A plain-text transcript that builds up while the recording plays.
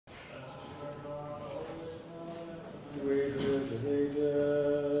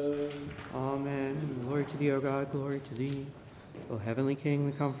thee, O God, glory to thee. O heavenly King,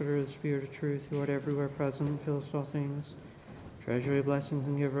 the comforter of the Spirit of truth, who art everywhere present, fillest all things, treasury of blessings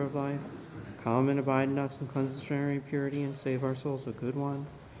and giver of life, come and abide in us and cleanse us from every impurity and save our souls, O good one.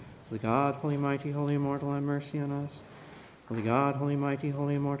 Holy God, holy mighty, holy immortal, have mercy on us. Holy God, holy mighty,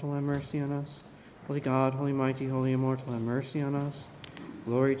 holy immortal, have mercy on us. Holy God, holy mighty, holy immortal, have mercy on us.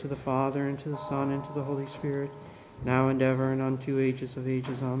 Glory to the Father, and to the Son, and to the Holy Spirit, now and ever, and unto ages of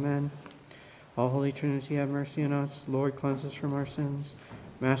ages. Amen. All Holy Trinity, have mercy on us. Lord, cleanse us from our sins.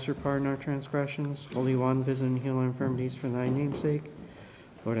 Master, pardon our transgressions. Holy One, visit and heal our infirmities for thy name's sake.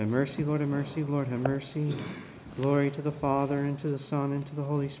 Lord, have mercy. Lord, have mercy. Lord, have mercy. Glory to the Father, and to the Son, and to the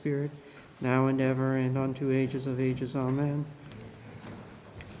Holy Spirit, now and ever, and unto ages of ages. Amen.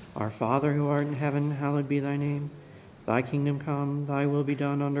 Our Father, who art in heaven, hallowed be thy name. Thy kingdom come, thy will be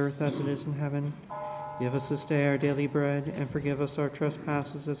done on earth as it is in heaven. Give us this day our daily bread, and forgive us our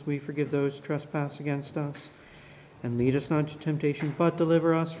trespasses as we forgive those who trespass against us. And lead us not into temptation, but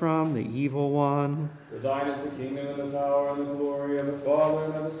deliver us from the evil one. For thine is the kingdom, and the power, and the glory of the Father,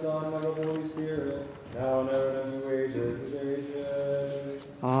 and of the Son, and of the Holy Spirit, now and ever, and unto ages of ages.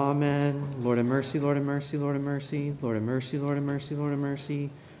 Amen. Lord have mercy, Lord have mercy, Lord have mercy, Lord have mercy, Lord have mercy, Lord have mercy,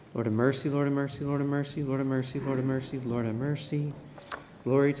 Lord have mercy, Lord have mercy, Lord have mercy, Lord have mercy, Lord have mercy, Lord have mercy.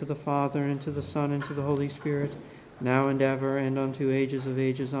 Glory to the Father, and to the Son, and to the Holy Spirit, now and ever, and unto ages of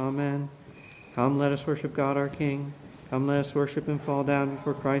ages. Amen. Come, let us worship God our King. Come, let us worship and fall down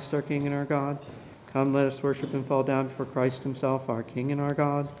before Christ our King and our God. Come, let us worship and fall down before Christ himself, our King and our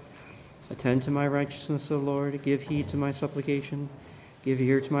God. Attend to my righteousness, O Lord. Give heed to my supplication. Give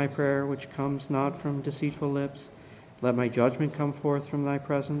ear to my prayer, which comes not from deceitful lips. Let my judgment come forth from thy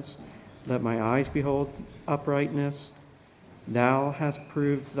presence. Let my eyes behold uprightness. Thou hast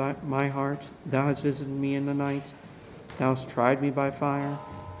proved my heart. Thou hast visited me in the night. Thou hast tried me by fire,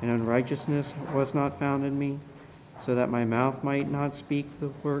 and unrighteousness was not found in me, so that my mouth might not speak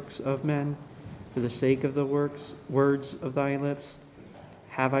the works of men, for the sake of the words of thy lips.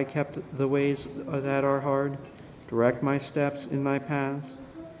 Have I kept the ways that are hard? Direct my steps in thy paths,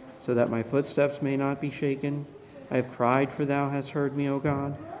 so that my footsteps may not be shaken. I have cried, for thou hast heard me, O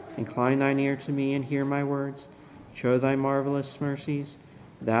God. Incline thine ear to me, and hear my words. Show thy marvelous mercies,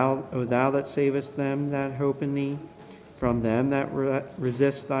 thou, O thou that savest them that hope in thee, from them that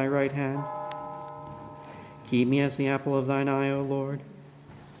resist thy right hand. Keep me as the apple of thine eye, O Lord.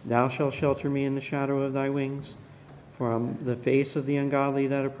 Thou shalt shelter me in the shadow of thy wings. From the face of the ungodly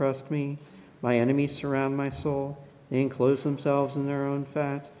that oppressed me, my enemies surround my soul. They enclose themselves in their own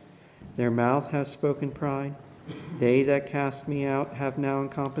fat. Their mouth has spoken pride. They that cast me out have now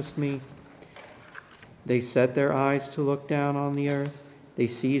encompassed me. They set their eyes to look down on the earth. They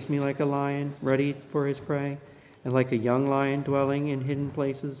seize me like a lion, ready for his prey, and like a young lion dwelling in hidden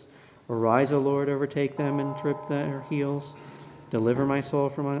places. Arise, O Lord, overtake them and trip their heels. Deliver my soul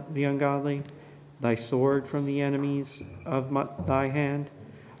from the ungodly, thy sword from the enemies of thy hand.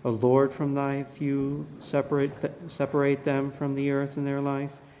 O Lord, from thy few separate them from the earth and their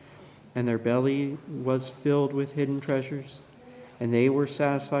life. And their belly was filled with hidden treasures, and they were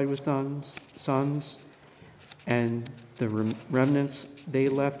satisfied with sons, and the remnants they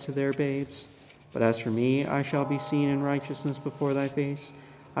left to their babes. But as for me, I shall be seen in righteousness before thy face.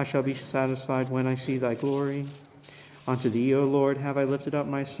 I shall be satisfied when I see thy glory. Unto thee, O Lord, have I lifted up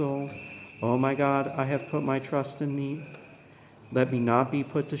my soul. O my God, I have put my trust in thee. Let me not be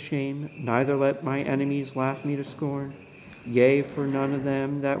put to shame, neither let my enemies laugh me to scorn. Yea, for none of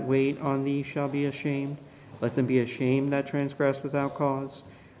them that wait on thee shall be ashamed. Let them be ashamed that transgress without cause.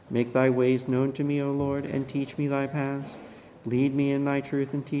 Make thy ways known to me, O Lord, and teach me thy paths. Lead me in thy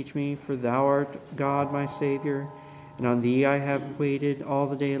truth and teach me, for thou art God my Savior, and on thee I have waited all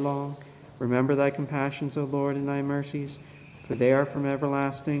the day long. Remember thy compassions, O Lord, and thy mercies, for they are from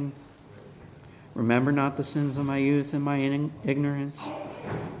everlasting. Remember not the sins of my youth and my ignorance.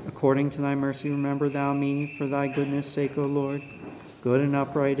 According to thy mercy, remember thou me for thy goodness' sake, O Lord. Good and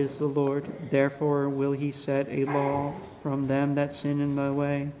upright is the Lord. Therefore will he set a law from them that sin in the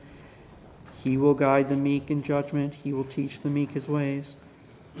way. He will guide the meek in judgment. He will teach the meek his ways.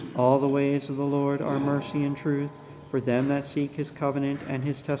 All the ways of the Lord are mercy and truth for them that seek his covenant and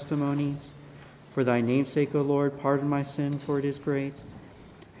his testimonies. For thy name's sake, O Lord, pardon my sin, for it is great.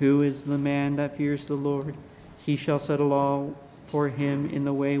 Who is the man that fears the Lord? He shall set a law for him in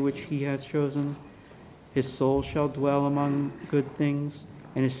the way which he has chosen. His soul shall dwell among good things,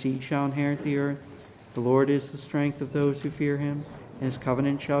 and his seed shall inherit the earth. The Lord is the strength of those who fear him, and his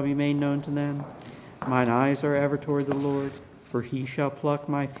covenant shall be made known to them. Mine eyes are ever toward the Lord, for he shall pluck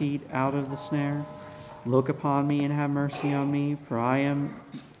my feet out of the snare. Look upon me and have mercy on me, for I am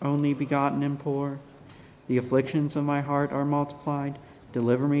only begotten and poor. The afflictions of my heart are multiplied.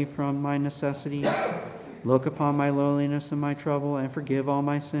 Deliver me from my necessities. Look upon my lowliness and my trouble, and forgive all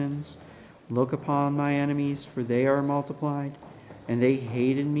my sins. Look upon my enemies, for they are multiplied, and they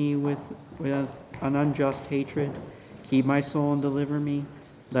hated me with an unjust hatred. Keep my soul and deliver me.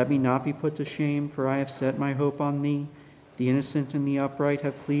 Let me not be put to shame, for I have set my hope on thee. The innocent and the upright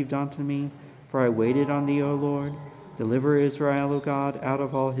have cleaved unto me, for I waited on thee, O Lord. Deliver Israel, O God, out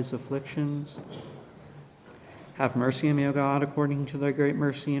of all his afflictions. Have mercy on me, O God, according to thy great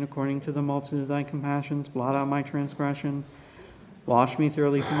mercy, and according to the multitude of thy compassions. Blot out my transgression. Wash me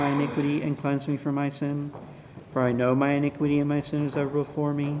thoroughly from my iniquity, and cleanse me from my sin. For I know my iniquity, and my sin is ever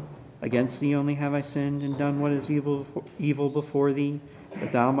before me. Against thee only have I sinned, and done what is evil before thee,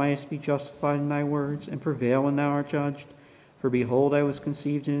 that thou mightest be justified in thy words, and prevail when thou art judged. For behold, I was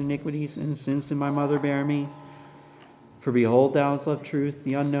conceived in iniquities, and sins did my mother bear me. For behold, thou hast loved truth,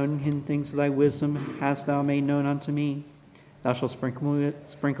 the unknown and hidden things of thy wisdom hast thou made known unto me. Thou shalt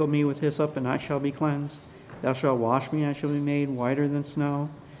sprinkle me with hyssop, and I shall be cleansed. Thou shalt wash me, and I shall be made whiter than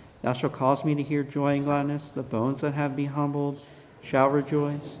snow. Thou shalt cause me to hear joy and gladness. The bones that have been humbled shall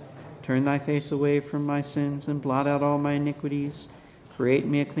rejoice. Turn thy face away from my sins, and blot out all my iniquities. Create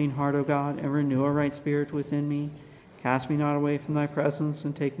me a clean heart, O God, and renew a right spirit within me. Cast me not away from thy presence,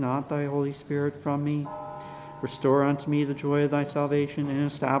 and take not thy Holy Spirit from me. Restore unto me the joy of thy salvation, and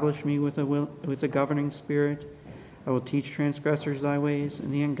establish me with a governing spirit. I will teach transgressors thy ways,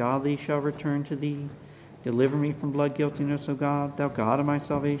 and the ungodly shall return to thee. Deliver me from blood guiltiness, O God, thou God of my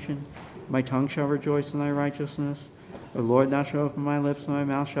salvation. My tongue shall rejoice in thy righteousness. O Lord, thou shalt open my lips, and my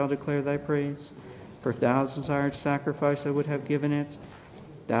mouth shall declare thy praise. For if thou hast desired sacrifice, I would have given it.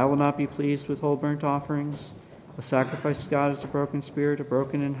 Thou wilt not be pleased with whole burnt offerings. A sacrifice to God is a broken spirit, a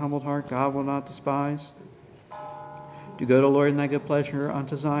broken and humbled heart God will not despise. Do go to Lord in thy good pleasure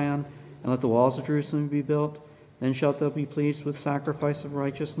unto Zion, and let the walls of Jerusalem be built. Then shalt thou be pleased with sacrifice of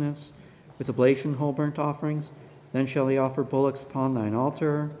righteousness, with oblation and whole burnt offerings. Then shall he offer bullocks upon thine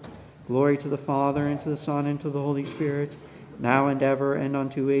altar. Glory to the Father, and to the Son, and to the Holy Spirit, now and ever, and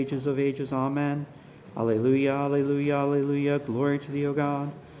unto ages of ages. Amen. Alleluia, alleluia, alleluia. Glory to thee, O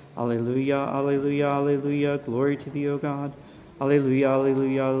God. Alleluia, alleluia, alleluia. Glory to thee, O God. Alleluia,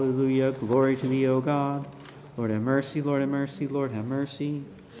 alleluia, alleluia. Glory to thee, O God. Lord have mercy, Lord have mercy, Lord have mercy.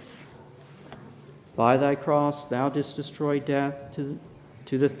 By thy cross thou didst destroy death.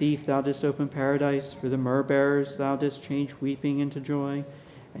 To the thief thou didst open paradise. For the myrrh-bearers thou didst change weeping into joy.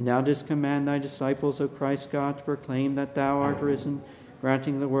 And thou didst command thy disciples, O Christ God, to proclaim that thou art risen,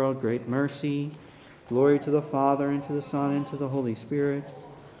 granting the world great mercy. Glory to the Father, and to the Son, and to the Holy Spirit.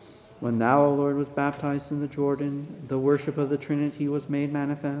 When thou, O Lord, was baptized in the Jordan, the worship of the Trinity was made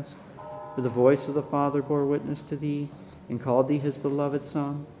manifest. For the voice of the Father bore witness to thee, and called thee his beloved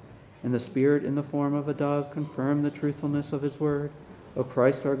Son. And the Spirit in the form of a dove confirmed the truthfulness of his word. O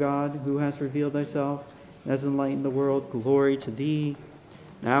Christ our God, who hast revealed thyself, and hast enlightened the world, glory to thee,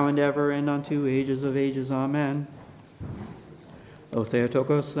 now and ever, and unto ages of ages. Amen. O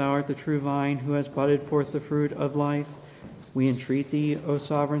Theotokos, thou art the true vine, who hast budded forth the fruit of life. We entreat thee, O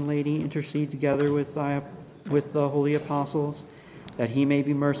sovereign Lady, intercede together with the holy apostles, that he may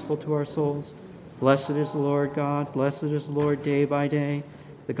be merciful to our souls. Blessed is the Lord God, blessed is the Lord day by day.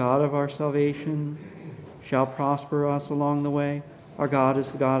 The God of our salvation shall prosper us along the way. Our God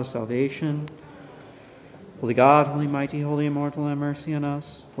is the God of salvation. Holy God, holy mighty, holy immortal, have mercy on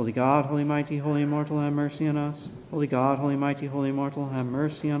us. Holy God, holy mighty, holy immortal, have mercy on us. Holy God, holy mighty, holy immortal, have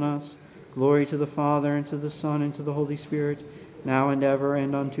mercy on us. Glory to the Father, and to the Son, and to the Holy Spirit, now and ever,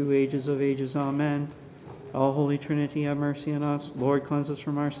 and unto ages of ages. Amen. All Holy Trinity, have mercy on us. Lord, cleanse us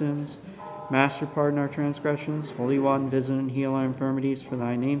from our sins. Master, pardon our transgressions. Holy One, visit and heal our infirmities for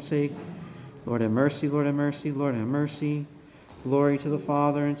thy name's sake. Lord, have mercy, Lord, have mercy, Lord, have mercy. Glory to the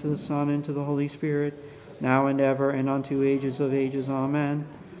Father, and to the Son, and to the Holy Spirit, now and ever, and unto ages of ages. Amen.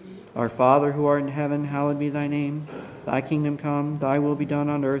 Our Father, who art in heaven, hallowed be thy name. Thy kingdom come, thy will be done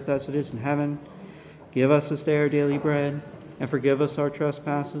on earth as it is in heaven. Give us this day our daily bread, and forgive us our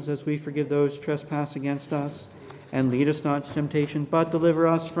trespasses as we forgive those who trespass against us. And lead us not to temptation, but deliver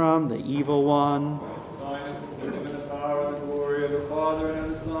us from the evil one. Thine is the kingdom, and the power, and the glory of the Father, and of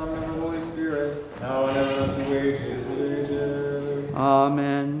the Son, and of the Holy Spirit, now and ever, unto ages of ages.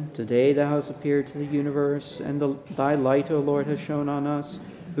 Amen. Today thou hast appeared to the universe, and thy light, O Lord, has shone on us,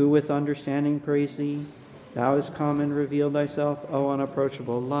 who with understanding praise thee. Thou hast come and revealed thyself, O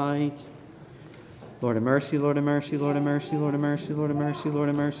unapproachable light. Lord have mercy, Lord have mercy, Lord have mercy, Lord have mercy, Lord have mercy, Lord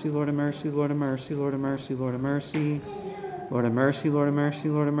have mercy, Lord have mercy, Lord have mercy, Lord have mercy, Lord have mercy. Lord have mercy, Lord have mercy,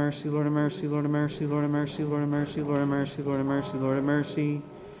 Lord have mercy, Lord have mercy, Lord have mercy, Lord have mercy, Lord have mercy, Lord have mercy, Lord have mercy, Lord have mercy.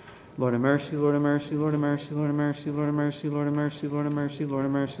 Lord of mercy, Lord of mercy, Lord of mercy, Lord of mercy, Lord of mercy, Lord of mercy, Lord of mercy, Lord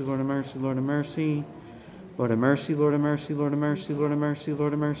of mercy, Lord of mercy, Lord of mercy. Lord of mercy, Lord of mercy, Lord of mercy, Lord of mercy,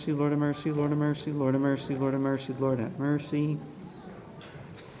 Lord of mercy, Lord of mercy, Lord of mercy, Lord of mercy, Lord of mercy, Lord have mercy.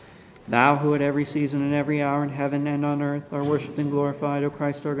 Thou who at every season and every hour in heaven and on earth are worshipped and glorified, O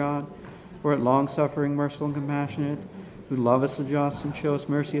Christ our God, who art long-suffering, merciful, and compassionate, who lovest the just and showest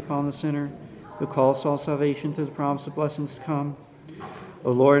mercy upon the sinner, who calls all salvation to the promise of blessings to come.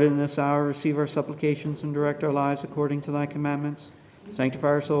 O Lord, in this hour receive our supplications and direct our lives according to thy commandments. Sanctify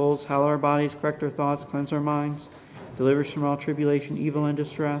our souls, hallow our bodies, correct our thoughts, cleanse our minds. Deliver us from all tribulation, evil, and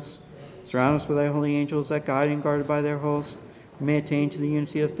distress. Surround us with thy holy angels that guide and guarded by their hosts, we may attain to the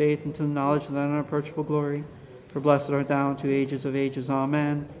unity of faith and to the knowledge of thy unapproachable glory. For blessed art thou unto ages of ages.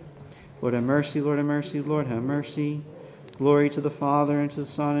 Amen. Lord have mercy, Lord have mercy, Lord have mercy. Glory to the Father, and to the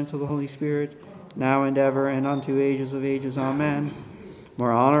Son, and to the Holy Spirit, now and ever, and unto ages of ages. Amen.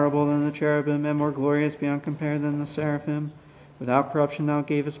 More honorable than the cherubim, and more glorious beyond compare than the seraphim, without corruption thou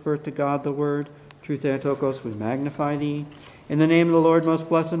gavest birth to God the Word. True Theotokos, we magnify thee. In the name of the Lord, most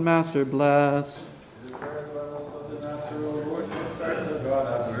blessed Master, bless.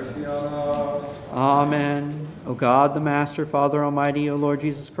 Amen. O God, the Master, Father Almighty, O Lord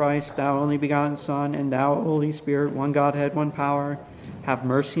Jesus Christ, thou only begotten Son, and thou, Holy Spirit, one Godhead, one power, have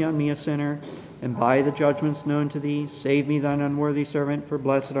mercy on me, a sinner, and by the judgments known to thee, save me, thine unworthy servant, for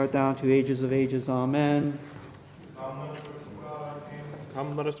blessed art thou to ages of ages. Amen.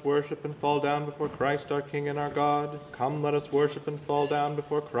 Come, let us worship and fall down before Christ our King and our God. Come, let us worship and fall down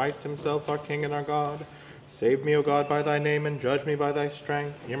before Christ himself our King and our God. Save me, O God, by thy name, and judge me by thy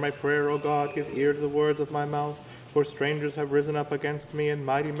strength. Hear my prayer, O God, give ear to the words of my mouth. For strangers have risen up against me, and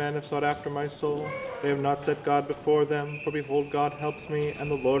mighty men have sought after my soul. They have not set God before them, for behold, God helps me, and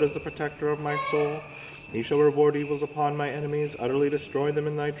the Lord is the protector of my soul. He shall reward evils upon my enemies, utterly destroy them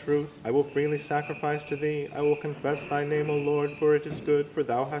in thy truth. I will freely sacrifice to thee. I will confess thy name, O Lord, for it is good, for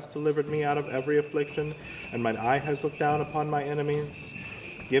thou hast delivered me out of every affliction, and mine eye has looked down upon my enemies.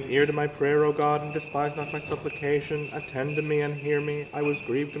 Give ear to my prayer, O God, and despise not my supplication. Attend to me and hear me. I was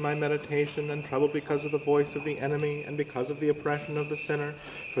grieved in my meditation, and troubled because of the voice of the enemy, and because of the oppression of the sinner.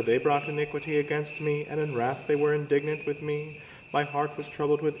 For they brought iniquity against me, and in wrath they were indignant with me. My heart was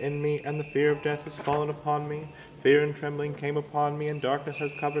troubled within me, and the fear of death is fallen upon me. Fear and trembling came upon me, and darkness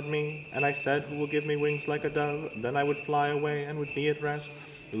has covered me. And I said, who will give me wings like a dove? Then I would fly away, and would be at rest.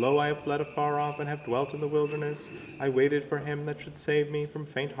 Lo, I have fled afar off, and have dwelt in the wilderness. I waited for him that should save me from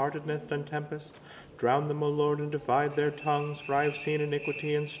faint-heartedness and tempest. Drown them, O Lord, and divide their tongues, for I have seen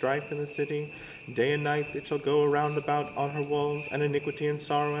iniquity and strife in the city. Day and night it shall go around about on her walls, and iniquity and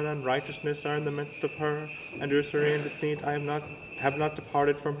sorrow and unrighteousness are in the midst of her. And usury and deceit I have not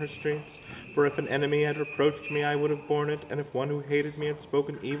departed from her streets. For if an enemy had reproached me, I would have borne it, and if one who hated me had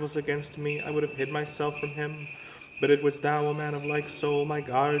spoken evils against me, I would have hid myself from him. But it was thou, O man of like soul, my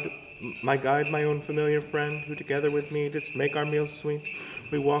guide, my own familiar friend, who together with me didst make our meals sweet.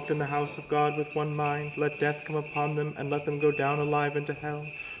 We walked in the house of God with one mind. Let death come upon them, and let them go down alive into hell.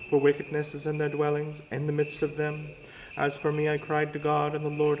 For wickedness is in their dwellings, in the midst of them. As for me, I cried to God, and the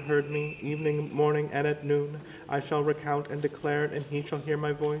Lord heard me. Evening, morning, and at noon I shall recount and declare it, and he shall hear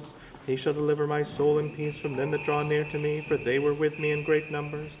my voice. He shall deliver my soul in peace from them that draw near to me, for they were with me in great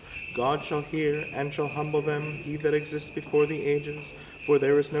numbers. God shall hear, and shall humble them, he that exists before the ages. For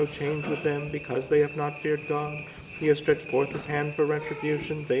there is no change with them, because they have not feared God. He has stretched forth his hand for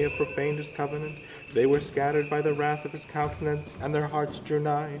retribution. They have profaned his covenant. They were scattered by the wrath of his countenance, and their hearts drew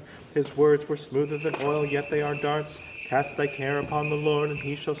nigh. His words were smoother than oil, yet they are darts. Cast thy care upon the Lord, and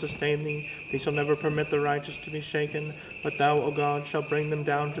he shall sustain thee. He shall never permit the righteous to be shaken. But thou, O God, shalt bring them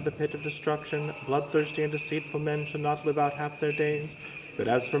down to the pit of destruction. Bloodthirsty and deceitful men shall not live out half their days. But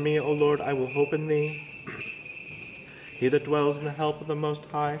as for me, O Lord, I will hope in thee. He that dwells in the help of the Most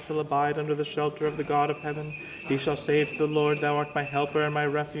High shall abide under the shelter of the God of heaven. He shall say to the Lord, thou art my helper and my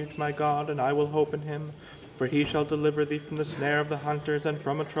refuge, my God, and I will hope in him. For he shall deliver thee from the snare of the hunters and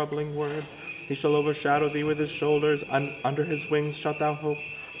from a troubling word. He shall overshadow thee with his shoulders, and under his wings shalt thou hope.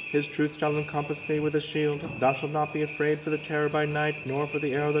 His truth shall encompass thee with a shield. Thou shalt not be afraid for the terror by night, nor for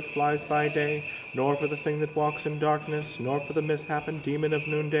the arrow that flies by day, nor for the thing that walks in darkness, nor for the mishap and demon of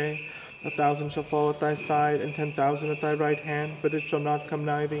noonday. 1,000 shall fall at thy side, and 10,000 at thy right hand, but it shall not come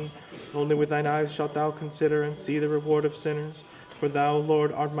nigh thee. Only with thine eyes shalt thou consider, and see the reward of sinners. For thou,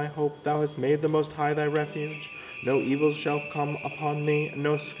 Lord, art my hope. Thou hast made the Most High thy refuge. No evil shall come upon thee, and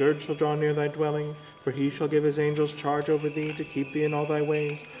no scourge shall draw near thy dwelling. For he shall give his angels charge over thee, to keep thee in all thy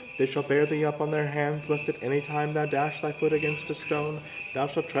ways. They shall bear thee up on their hands, lest at any time thou dash thy foot against a stone. Thou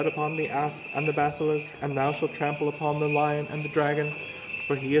shalt tread upon the asp and the basilisk, and thou shalt trample upon the lion and the dragon.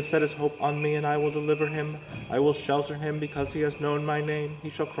 For he has set his hope on me, and I will deliver him. I will shelter him, because he has known my name. He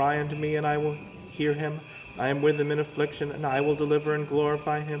shall cry unto me, and I will hear him. I am with him in affliction, and I will deliver and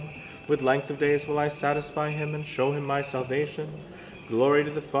glorify him. With length of days will I satisfy him, and show him my salvation. Glory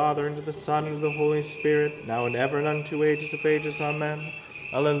to the Father, and to the Son, and to the Holy Spirit, now and ever, and unto ages of ages. Amen.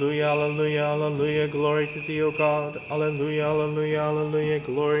 Alleluia, alleluia, alleluia, glory to thee, O God. Alleluia, alleluia, alleluia,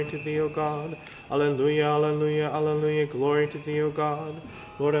 glory to thee, O God. Alleluia, alleluia, alleluia, glory to thee, O God.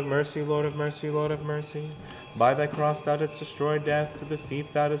 Lord have mercy, Lord have mercy, Lord have mercy. By thy cross thou didst destroy death, to the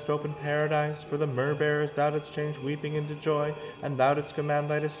thief thou didst open paradise, for the myrrh-bearers thou didst change weeping into joy, and thou didst command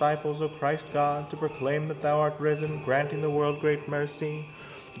thy disciples, O Christ God, to proclaim that thou art risen, granting the world great mercy.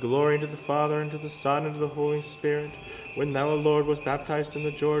 Glory to the Father, and to the Son, and to the Holy Spirit. When thou, O Lord, was baptized in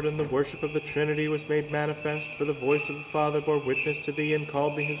the Jordan, the worship of the Trinity was made manifest, for the voice of the Father bore witness to thee, and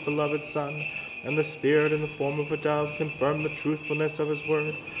called thee his beloved Son. And the Spirit, in the form of a dove, confirmed the truthfulness of his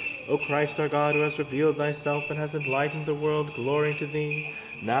word. O Christ our God, who hast revealed thyself and hast enlightened the world, glory to thee,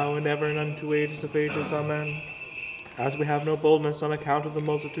 now and ever, and unto ages of ages. Amen. As we have no boldness on account of the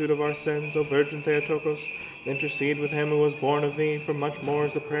multitude of our sins, O Virgin Theotokos, intercede with him who was born of thee, for much more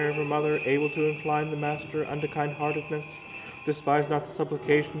is the prayer of her mother able to incline the Master unto kindheartedness. Despise not the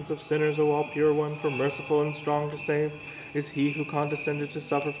supplications of sinners, O all pure one, for merciful and strong to save is he who condescended to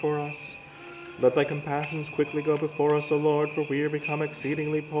suffer for us. Let thy compassions quickly go before us, O Lord, for we are become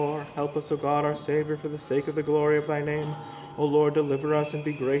exceedingly poor. Help us, O God, our Saviour, for the sake of the glory of thy name. O Lord, deliver us and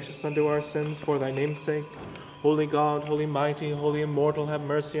be gracious unto our sins for thy name's sake. Holy God, holy mighty, holy immortal, have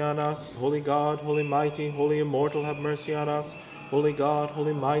mercy on us. Holy God, holy mighty, holy immortal, have mercy on us. Holy God,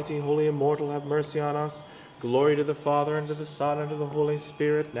 holy mighty, holy immortal, have mercy on us. Glory to the Father, and to the Son, and to the Holy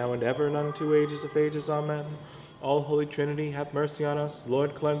Spirit, now and ever, and unto ages of ages. Amen. All Holy Trinity, have mercy on us.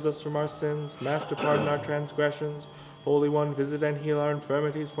 Lord, cleanse us from our sins. Master, pardon our transgressions. Holy One, visit and heal our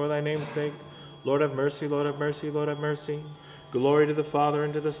infirmities for thy name's sake. Lord, have mercy, Lord, have mercy, Lord, have mercy. Glory to the Father,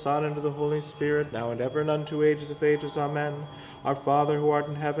 and to the Son, and to the Holy Spirit, now and ever, and unto ages of ages. Amen. Our Father, who art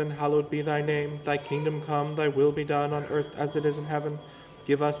in heaven, hallowed be thy name. Thy kingdom come, thy will be done on earth as it is in heaven.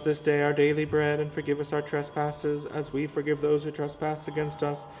 Give us this day our daily bread, and forgive us our trespasses, as we forgive those who trespass against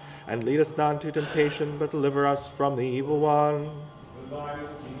us. And lead us not into temptation, but deliver us from the evil one. For thine is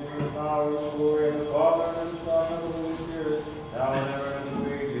the kingdom, and the power, and the glory of the Father, and of the Son, and of the Holy Spirit, now and ever, and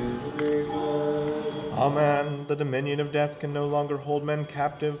unto ages of ages. Amen. The dominion of death can no longer hold men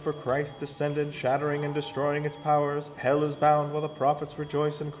captive, for Christ descended, shattering and destroying its powers. Hell is bound while the prophets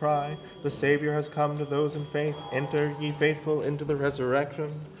rejoice and cry. The Savior has come to those in faith. Enter, ye faithful, into the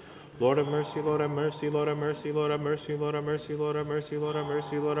resurrection. Lord have mercy, Lord have mercy, Lord have mercy, Lord have mercy, Lord have mercy, Lord have mercy, Lord have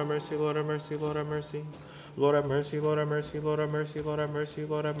mercy, Lord have mercy, Lord have mercy, Lord have mercy. Lord have mercy, Lord have mercy, Lord have mercy, Lord have mercy,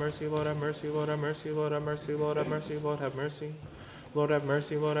 Lord have mercy, Lord have mercy, Lord have mercy, Lord have mercy, Lord have mercy, Lord have mercy. Lord have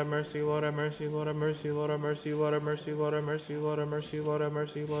mercy, Lord have mercy, Lord have mercy, Lord have mercy, Lord have mercy, Lord have mercy, Lord have mercy, Lord have mercy, Lord have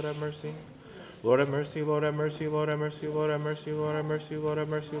mercy, Lord have mercy. Lord have mercy, Lord have mercy, Lord have mercy, Lord have mercy, Lord have mercy, Lord have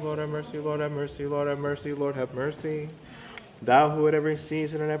mercy, Lord have mercy, Lord have mercy, Lord have mercy, Lord have mercy. Thou who at every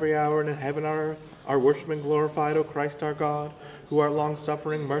season and every hour and in heaven or earth are worshipped and glorified, O Christ our God, who art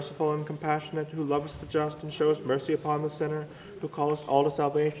long-suffering, merciful, and compassionate, who lovest the just and showest mercy upon the sinner, who callest all to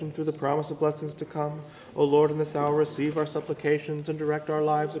salvation through the promise of blessings to come. O Lord, in this hour receive our supplications and direct our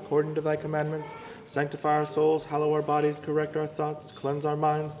lives according to thy commandments. Sanctify our souls, hallow our bodies, correct our thoughts, cleanse our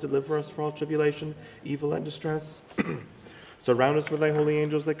minds, deliver us from all tribulation, evil, and distress. Surround us with thy holy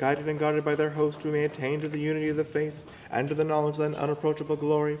angels, that guided and guarded by their host we may attain to the unity of the faith and to the knowledge of thine unapproachable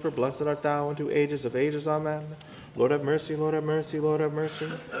glory. For blessed art thou unto ages of ages. Amen. Lord have mercy, Lord have mercy, Lord have mercy.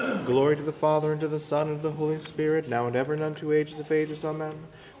 Glory to the Father, and to the Son, and to the Holy Spirit, now and ever, and unto ages of ages. Amen.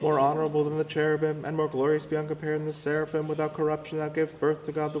 More honorable than the cherubim, and more glorious beyond compare than the seraphim, without corruption thou givest birth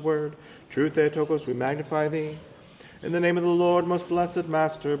to God the Word. True Theotokos, we magnify thee. In the name of the Lord, most blessed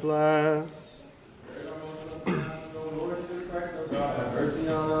Master, bless.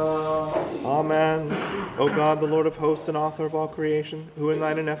 Amen. O God, the Lord of hosts and author of all creation, who in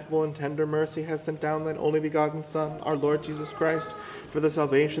thine ineffable and tender mercy has sent down thine only begotten Son, our Lord Jesus Christ, for the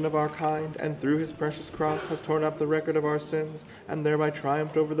salvation of our kind, and through his precious cross has torn up the record of our sins, and thereby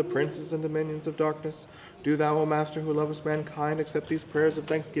triumphed over the princes and dominions of darkness, do thou, O Master, who lovest mankind, accept these prayers of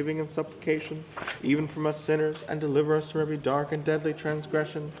thanksgiving and supplication, even from us sinners, and deliver us from every dark and deadly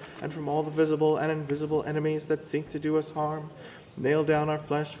transgression, and from all the visible and invisible enemies that seek to do us harm. Nail down our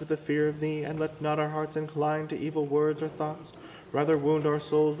flesh with the fear of thee, and let not our hearts incline to evil words or thoughts. Rather wound our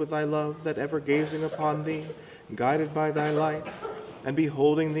souls with thy love, that ever gazing upon thee, guided by thy light, And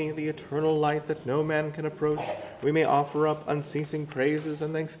beholding thee, the eternal light that no man can approach, we may offer up unceasing praises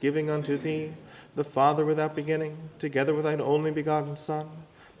and thanksgiving unto thee, the Father without beginning, together with thine only begotten Son,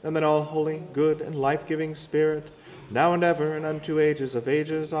 and that all holy, good, and life-giving Spirit, now and ever, and unto ages of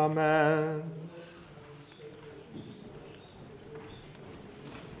ages. Amen.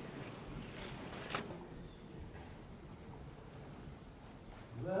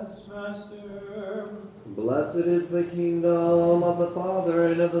 Bless Master. Blessed is the kingdom of the Father,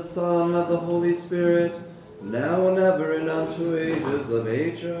 and of the Son, and of the Holy Spirit, now and ever, and unto ages of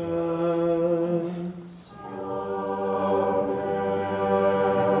ages. Amen.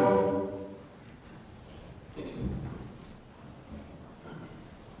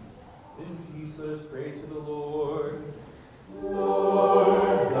 In peace let us pray to the Lord.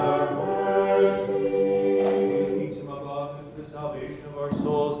 Lord, have mercy. In peace from above, and for the salvation of our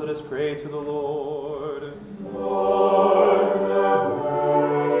souls, let us pray to the Lord. Lord, have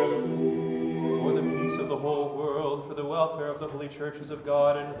mercy. For the peace of the whole world, for the welfare of the holy churches of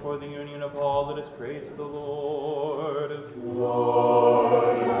God, and for the union of all, let us pray to the Lord.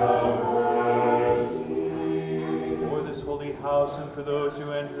 Lord, have mercy. For this holy house, and for those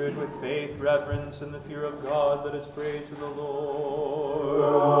who enter it with faith, reverence, and the fear of God, let us pray to the Lord.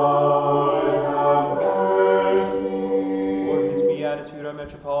 Lord, have mercy. For his beatitude, our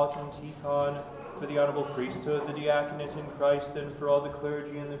Metropolitan Tikhon, for the honorable priesthood, the diaconate in Christ, and for all the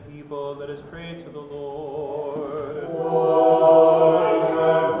clergy and the people, let us pray to the Lord. Lord,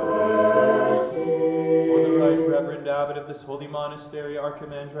 have mercy. For the right reverend abbot of this holy monastery,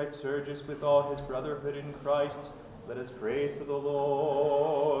 Archimandrite Sergius, with all his brotherhood in Christ, let us pray to the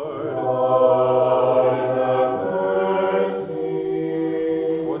Lord. Lord, have mercy.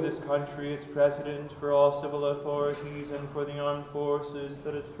 For this country, its president, for all civil authorities, and for the armed forces,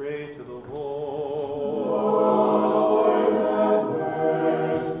 let us pray to the Lord. Lord, have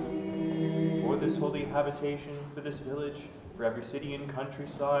mercy. For this holy habitation, for this village, for every city and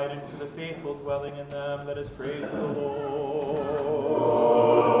countryside, and for the faithful dwelling in them, let us pray to the Lord.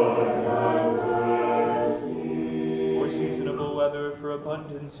 Lord, have mercy. For seasonable weather, for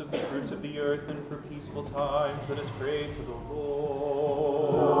abundance of the fruits of the earth, and for peaceful times, let us pray to the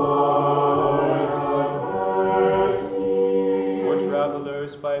Lord. Lord, have mercy. For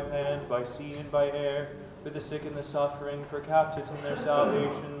travelers by land, by sea, and by air, for the sick and the suffering, for captives in their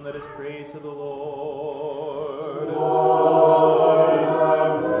salvation, let us pray to the Lord. Lord,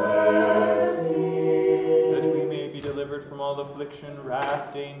 have mercy. That we may be delivered from all affliction,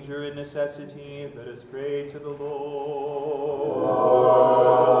 wrath, danger, and necessity, let us pray to the Lord.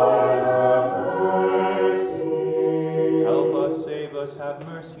 Lord, have mercy. Help us, save us, have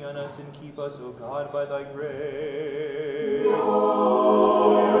mercy on us, and keep us, O God, by thy grace.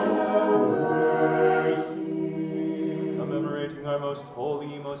 Lord, have mercy. Commemorating our most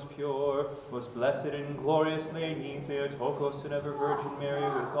holy, most pure, most blessed and glorious Lady, Theotokos, and ever Virgin Mary,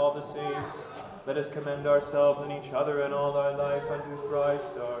 with all the saints, let us commend ourselves and each other and all our life unto Christ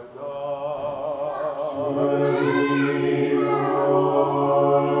our God.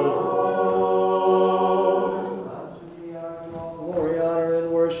 Glory, honor,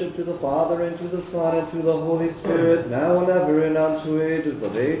 and worship to the Father, and to the Son, and to the Holy Spirit, now and ever, and unto ages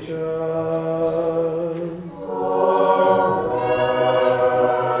of ages.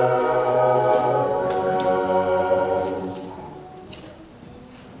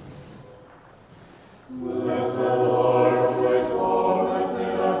 Bless the Lord, O my soul, blessed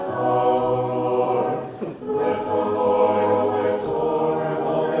art thou, O Lord. Bless the Lord, O my soul, and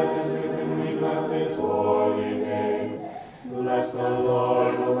all that is within me, bless his holy name. Bless the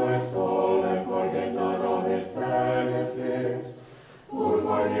Lord, O my soul, and forget not all his benefits, who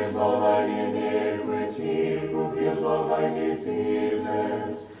forgives all thine iniquity, who heals all thy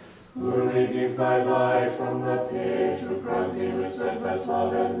diseases, who redeems thy life from the pit, who crowns thee with steadfast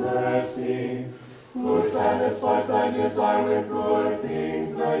love and mercy, who satisfies thy desire with good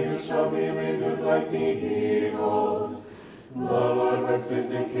things, that you shall be renewed like the eagles. The Lord works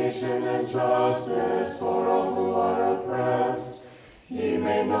vindication and justice for all who are oppressed. He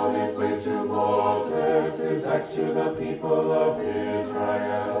made known his ways to Moses, his acts to the people of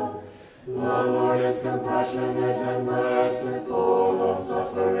Israel. The Lord is compassionate and merciful,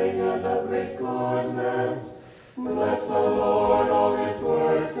 long-suffering and of great goodness. Bless the Lord, all his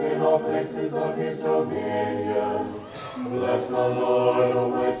works in all places of his dominion. Bless the Lord, O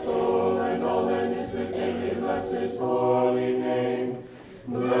my soul, and all that is within me, bless his holy name.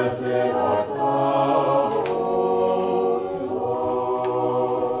 Blessed art thou, O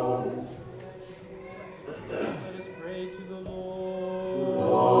Lord. Let us pray to the Lord.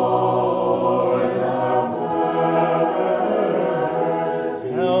 Lord, have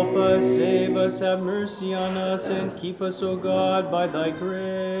have mercy on us, and keep us, O God, by thy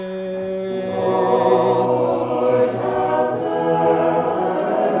grace.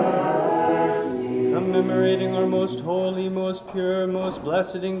 Commemorating our most holy, most pure, most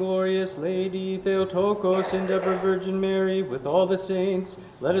blessed and glorious Lady, Theotokos and ever Virgin Mary, with all the saints,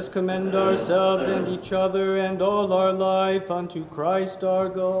 let us commend ourselves and each other and all our life unto Christ our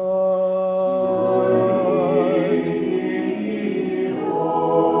God.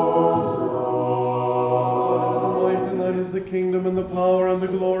 The kingdom and the power and the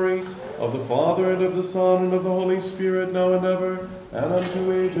glory of the Father and of the Son and of the Holy Spirit, now and ever, and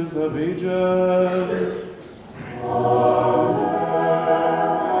unto ages of ages. Amen.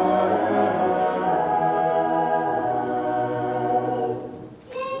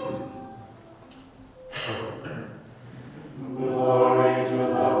 Glory to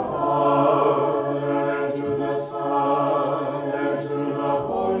the Father, and to the Son, and to the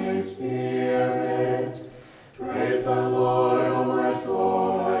Holy Spirit. Praise the Lord, O my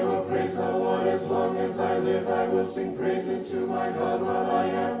soul. I will praise the Lord as long as I live. I will sing praises to my God while I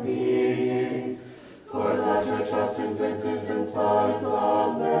am being. Put not your trust in princes and sons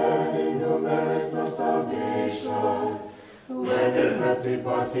of men, in whom there is no salvation. When his breath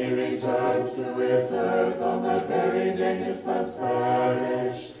departs, he returns to his earth. On that very day his plans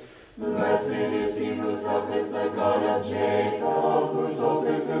perish. Blessed is he whose help is the God of Jacob, whose hope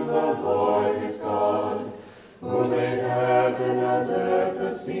is in the Lord his God, who made heaven and earth,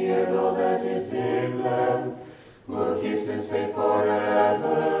 the sea, and all that is in them, who keeps his faith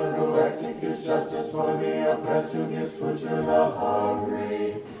forever, who executes justice for the oppressed, who gives food to the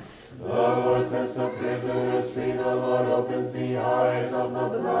hungry. The Lord sets the prisoners free, the Lord opens the eyes of the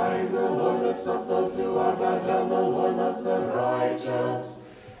blind, the Lord lifts up those who are bowed down, the Lord loves the righteous.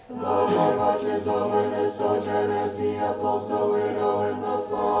 The Lord watches over the sojourners, he upholds the widow and the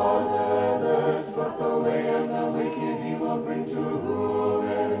fatherless, but the way of the wicked he will bring to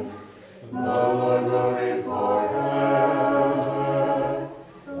ruin. The Lord will reign forever.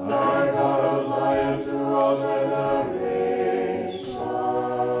 Thy God, O Zion, to all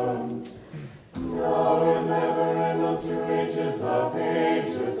generations. Now and ever and unto ages of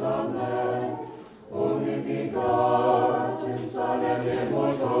ages. Amen. Only begotten Son and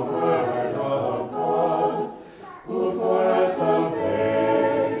immortal Word of God, who for our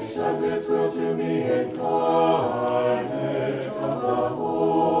salvation this will to be incarnate of the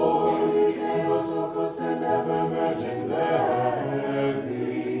Holy Theotokos and ever Virgin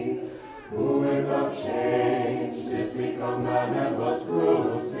Mary, who without change did become man and was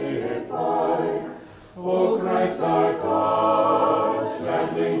crucified. O Christ our God,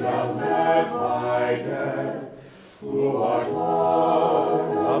 trampling down death by death, who art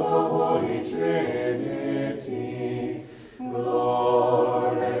one of the Holy Trinity,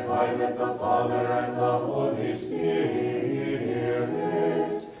 glorified with the Father and the Holy Spirit,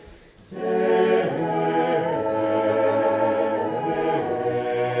 save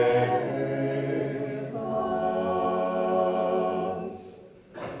us.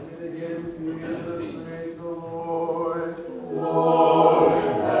 And again, Jesus, praise the Lord. Lord,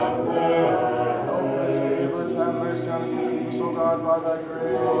 have mercy. Give us, have mercy on us, and keep us, O God, by thy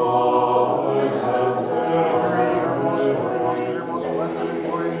grace. Lord, have mercy. Our most holy, most pure, most blessed, and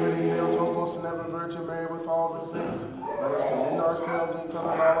glorious Lady Theotokos and ever Virgin Mary, with all the saints, let us commend ourselves and each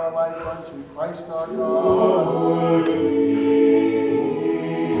other and all our life unto Christ our God.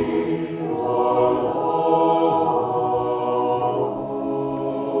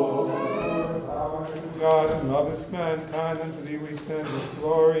 God and lovest mankind, unto thee we send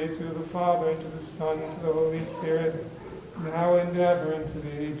glory to the Father, and to the Son, and to the Holy Spirit, now and ever, and to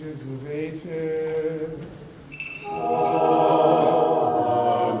the ages of ages.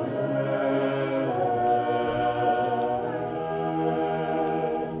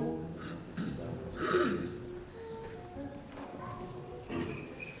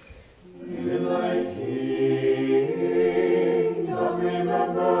 In thy kingdom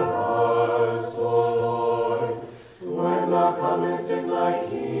remember us, O Lord, when thou comest in thy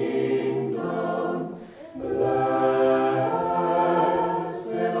kingdom. Blessed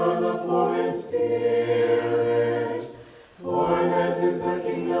are the poor in spirit, for theirs is the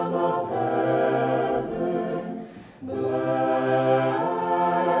kingdom of heaven. Blessed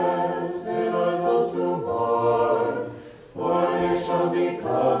are those who mourn, for they shall be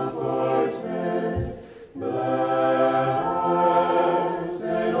comforted. Blessed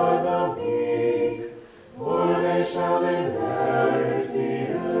are the weak, for they shall inherit the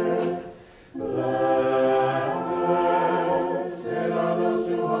earth. Blessed are those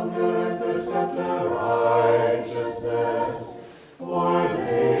who hunger and thirst after righteousness, for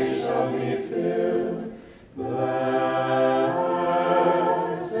they shall be filled.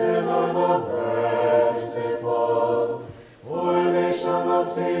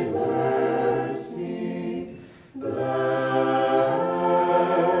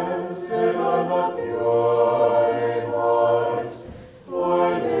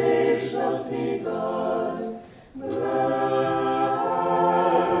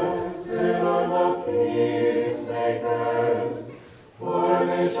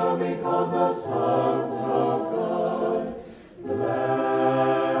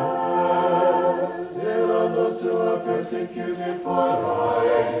 persecuted for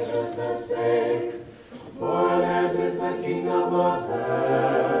righteousness' sake. For theirs is the kingdom of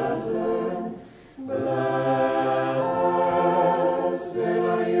heaven. Blessed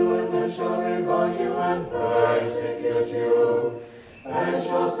are you when men shall revile you and persecute you, and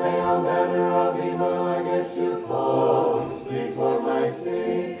shall say all manner of evil against you falsely for my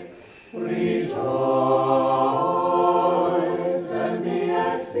sake. Rejoice and be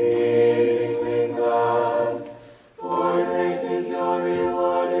exceedingly glad, for great is your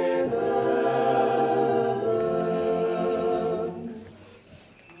reward in heaven.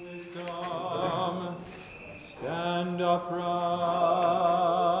 Wisdom, stand upright.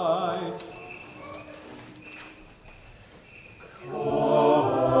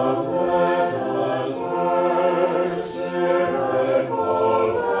 Come, let us worship and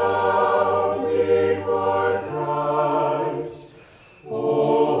fall down before Christ. O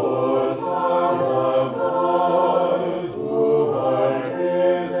Son of God, who art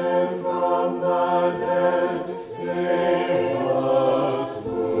risen from the dead, save us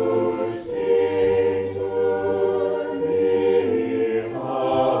who seek to thee.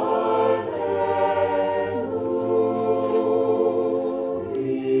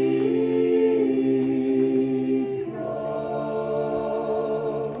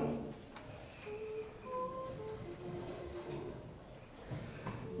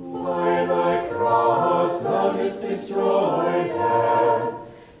 By thy cross thou didst destroy death,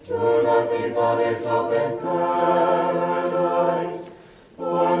 to the thief thou didst open paradise.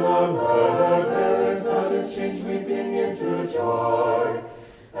 For the murderers thou didst change weeping into joy,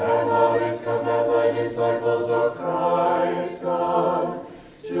 and thou didst command thy disciples, O Christ Son,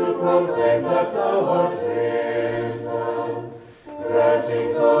 to proclaim that thou art risen,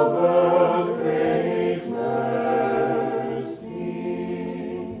 granting the world great mercy.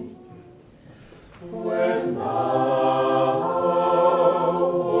 When thou, O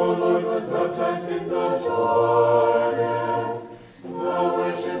Lord, was baptized in the Jordan, the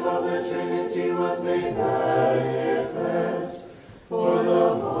worship of the Trinity was made manifest, for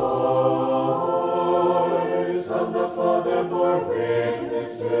the voice of the Father bore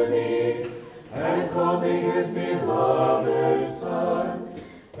witness to thee, and called thee his beloved Son,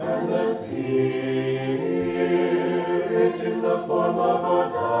 and the Spirit in the form of a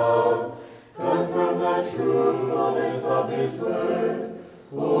dove confirm the truthfulness of his word.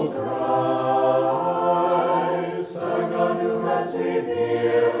 O Christ, our God, who hast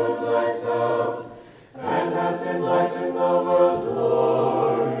revealed thyself, and hast enlightened the world,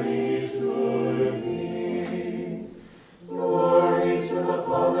 glory to thee. Glory to the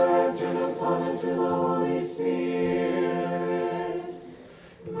Father, and to the Son, and to the Holy Spirit.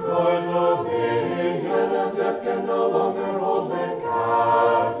 God's dominion of death can no longer hold men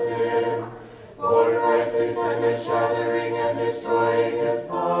captive. For Christ descended, shattering and destroying his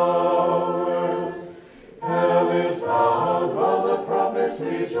powers. Hell is bound while the prophets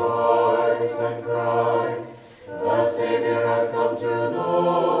rejoice and cry. The Savior has come to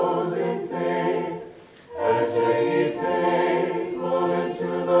those in faith. Enter ye faithful into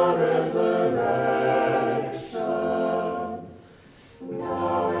the resurrection.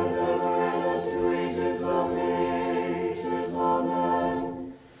 Now and ever and unto ages of ages.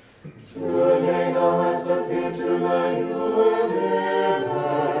 Amen. Today thou hast appeared to the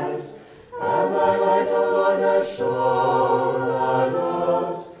universe, and thy light, O Lord, has shone on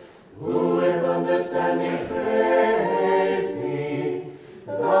us, who with understanding praise thee.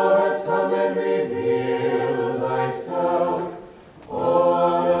 Thou hast come and revealed thyself, O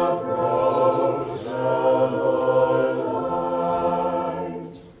unapproachable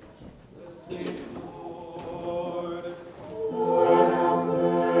light. Lord, have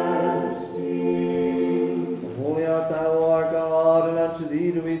mercy. Holy art thou, our God, and unto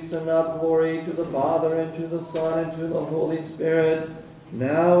thee do we send up glory, to the Father, and to the Son, and to the Holy Spirit,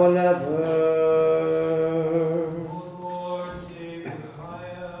 now and ever. Lord, sanctify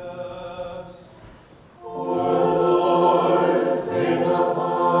us. O Lord, save us.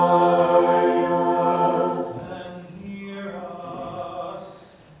 And hear us.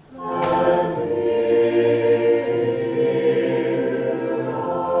 And hear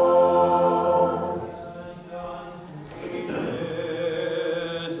us. And unto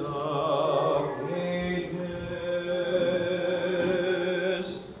ages of ages.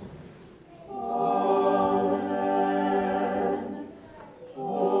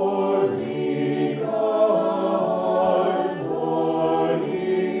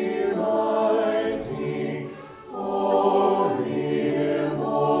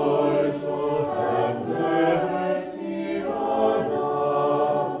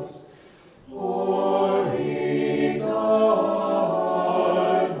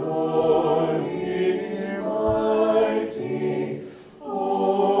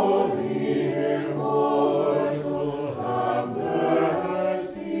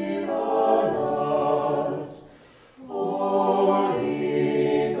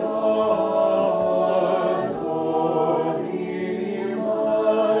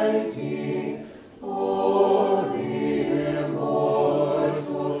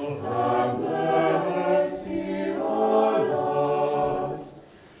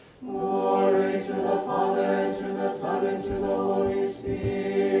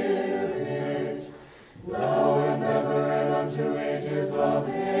 of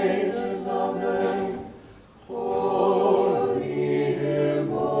ages. Amen. Holy,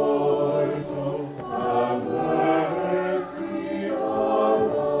 immortal, have mercy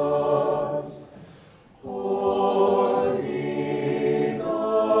on us. Holy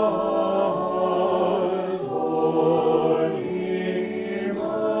God, holy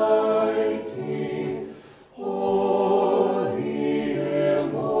mighty, holy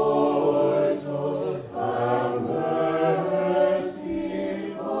immortal, have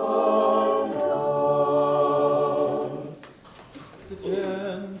mercy on us.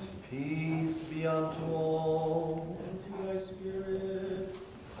 And Peace be unto all. to thy spirit,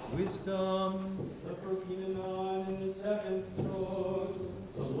 wisdom, the Prokinon in the seventh throne.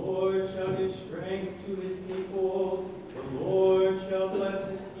 The Lord shall give strength to his people. The Lord shall bless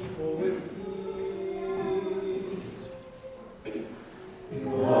his people with peace. The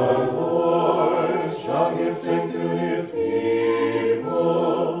Lord shall give strength to his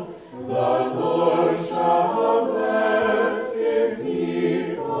people. The Lord shall bless his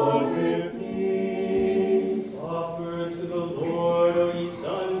people with peace. Offer to the Lord, O ye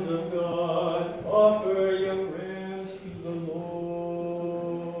sons of God. Offer young rams to the Lord.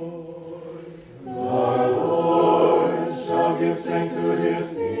 The Lord shall give strength to his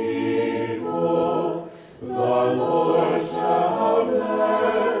people. The Lord shall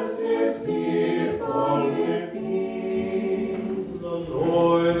bless his people with peace. The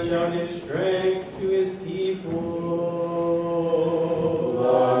Lord shall give strength to his people.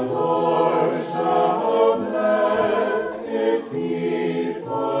 The Lord shall bless his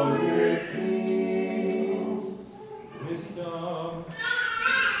people with peace. Wisdom.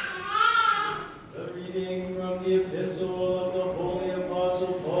 The reading from the epistle of the Holy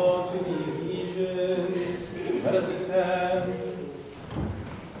Apostle Paul to the Ephesians. Let us attend.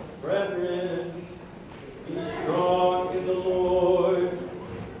 Brethren, be strong in the Lord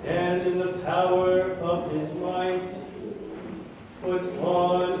and in the power of his might. Put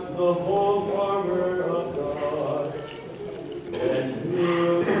on the whole armor of God, that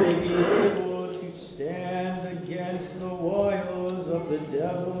you may be able to stand against the wiles of the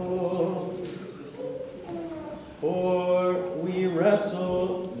devil. For we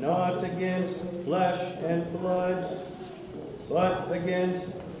wrestle not against flesh and blood, but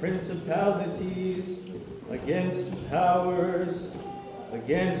against principalities, against powers,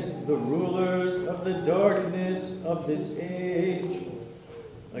 against the rulers of the darkness of this age,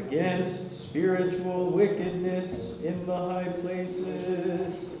 against spiritual wickedness in the high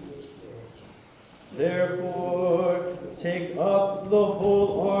places. Therefore, take up the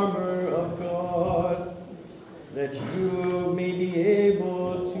whole armor of God, that you may be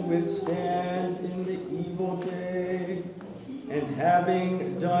able to withstand in the evil day, and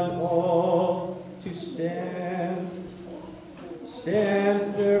having done all, to stand.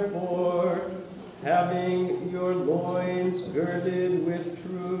 Stand therefore, having your loins girded with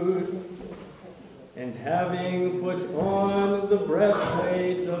truth, and having put on the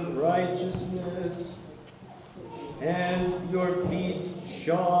breastplate of righteousness, and your feet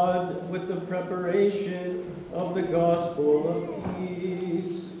shod with the preparation of the gospel of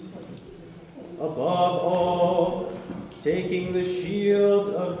peace. Above all, taking the shield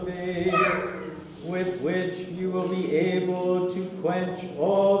of faith, with which you will be able to quench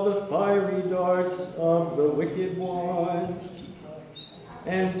all the fiery darts of the wicked one,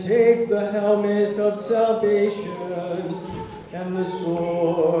 and take the helmet of salvation and the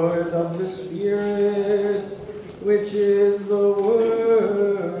sword of the Spirit, which is the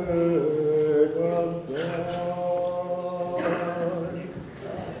word of God.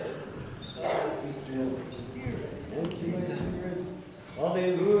 And to my spirit,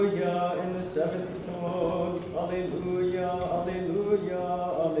 alleluia, in the seventh tone, alleluia, alleluia,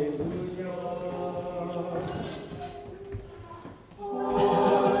 alleluia.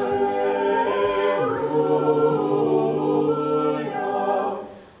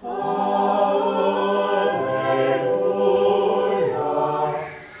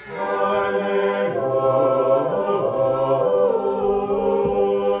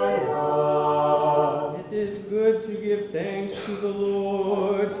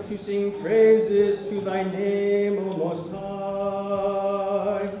 To sing praises to thy name, O Most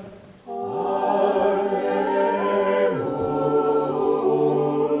High. Alleluia.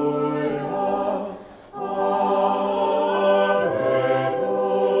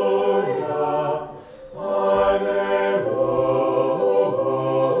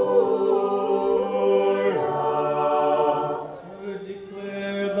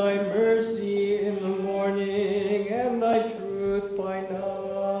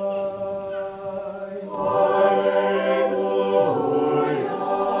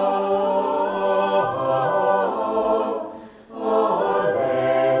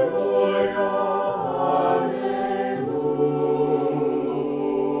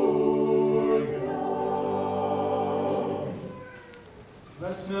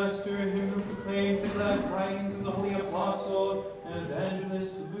 Bless Master, him who proclaims the glad tidings of the holy apostle and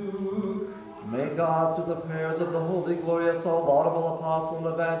evangelist Luke. May God, through the prayers of the holy, glorious, all laudable apostle and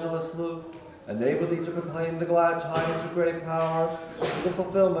evangelist Luke, enable thee to proclaim the glad tidings with great power, to the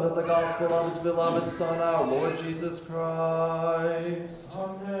fulfillment of the gospel of his beloved Son, our Lord Jesus Christ.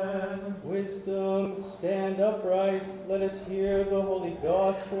 Amen. Wisdom, stand upright. Let us hear the holy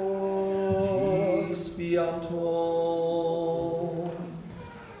gospel. Peace be untold.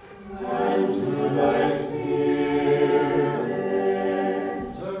 And to thy spirit.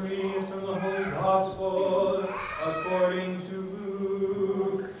 The reading from the holy gospel according to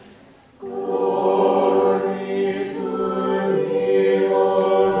Luke. Glory to thee, O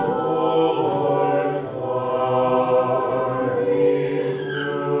Lord, glory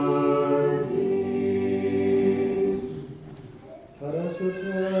to thee. Let us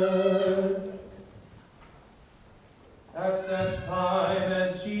attend. At that time,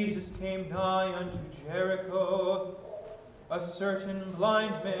 as Jesus came nigh unto Jericho, a certain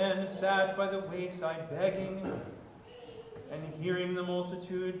blind man sat by the wayside begging, and hearing the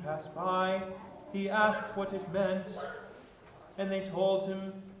multitude pass by, he asked what it meant. And they told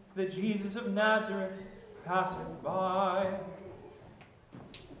him that Jesus of Nazareth passeth by.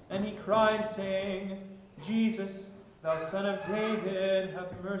 And he cried, saying, Jesus, thou son of David,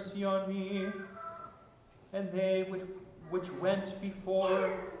 have mercy on me. And they which went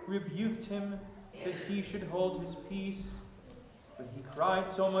before rebuked him that he should hold his peace. But he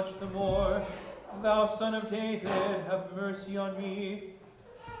cried so much the more, Thou son of David, have mercy on me.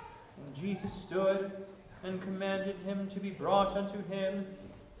 And Jesus stood and commanded him to be brought unto him.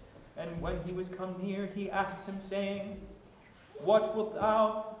 And when he was come near, he asked him, saying, What wilt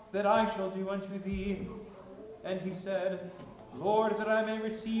thou that I shall do unto thee? And he said, Lord, that I may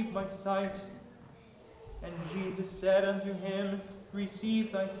receive my sight. And Jesus said unto him,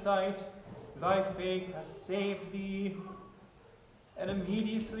 Receive thy sight, thy faith hath saved thee. And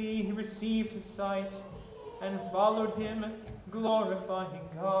immediately he received his sight, and followed him, glorifying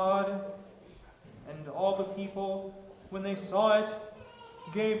God. And all the people, when they saw it,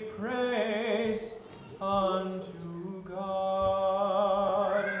 gave praise unto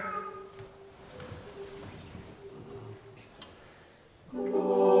God.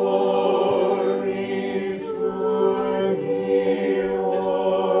 Glory to thee, O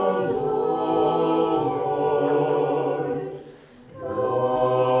Lord.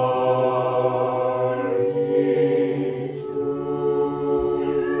 Glory to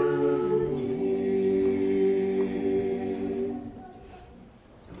thee.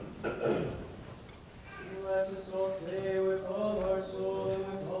 Let us all say with all our soul and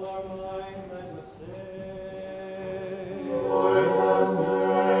with all our mind, let us say, Lord, have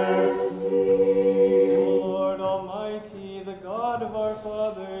mercy. O Lord Almighty, the God of our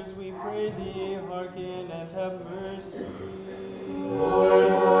fathers, we pray thee, hearken and have mercy. Lord,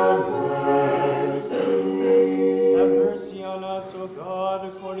 have mercy. Have mercy on us, O God,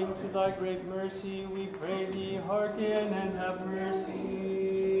 according to thy great mercy, we pray thee, hearken and have mercy.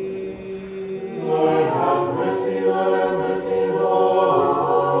 Lord, have mercy. Lord, have mercy. Lord,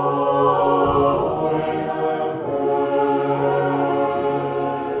 have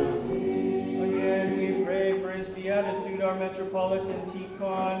mercy. Again, we pray for his beatitude, our Metropolitan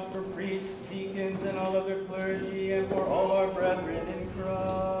Tikhon, for priests, deacons, and all other clergy, and for all our brethren in Christ.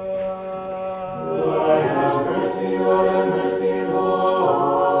 Lord, have mercy. Lord, have mercy.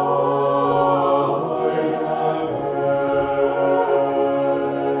 Lord, have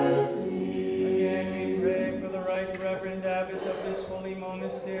mercy. Again, we pray for the Right Reverend Abbot of this holy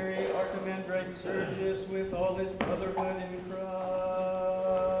monastery, Archimandrite Sergius, with all his brotherhood in Christ.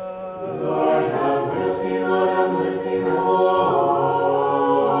 Lord, have mercy. Lord, have mercy. Lord,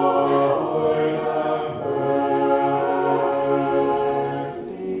 have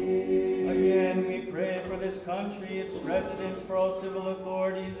mercy. Again, we pray for this country, its president, for all civil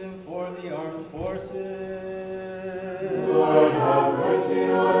authorities, and for the armed forces. Lord, have mercy.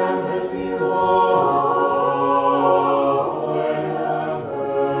 Lord, have mercy. Lord, have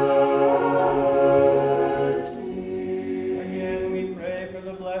mercy. Again, we pray for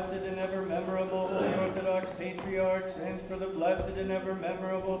the blessed and ever memorable Holy Orthodox Patriarchs, and for the blessed and ever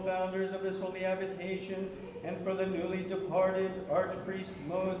memorable founders of this holy habitation, and for the newly departed Archpriest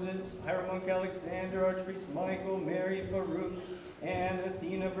Moses, Hieromonk Alexander, Archpriest Michael, Mary Farouk, Anne,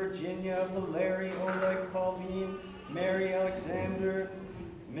 Athena, Virginia, Valerie, Oleg, Pauline, Mary, Alexander,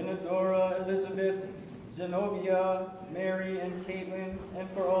 Minadora, Elizabeth, Zenobia, Mary, and Caitlin, and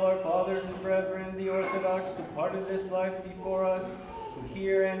for all our fathers and brethren, the Orthodox departed this life before us, who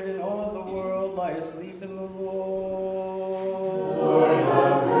here and in all the world lie asleep in the Lord. Lord,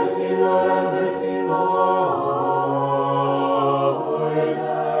 have mercy, Lord, have mercy, Lord,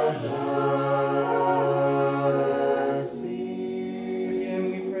 have mercy. Again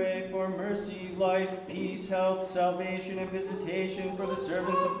we pray for mercy, life, peace, health, salvation, and visitation for the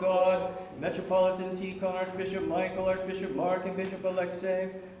servants of God, Metropolitan Tikhon, Archbishop Michael, Archbishop Mark, and Bishop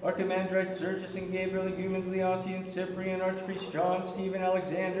Alexei, Archimandrite Sergius and Gabriel, Igumens Leontine, Cyprian, Archpriest John, Stephen,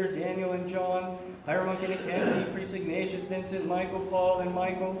 Alexander, Daniel, and John, Hieromonk Mackenzie, Priest Ignatius, Vincent, Michael, Paul, and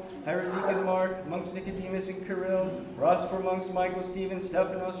Michael, Hierodeacon Mark, Monks Nicodemus and Kirill, Ross for Monks Michael, Stephen,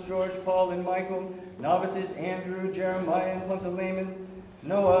 Stephanos, George, Paul, and Michael, Novices Andrew, Jeremiah, and Pantaleimon,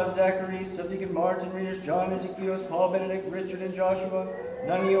 Noah, Zachary, Subdeacon Martin, Readers John, Ezekiel, Paul, Benedict, Richard, and Joshua,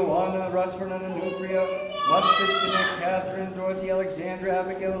 Nunny, Oana, Russ, Fernanda, Nubria, Mother Christina, Catherine, Dorothy, Alexandra,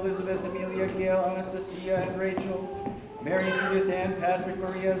 Abigail, Elizabeth, Amelia, Gail, Anastasia, and Rachel, Mary, Judith, Ann, Patrick,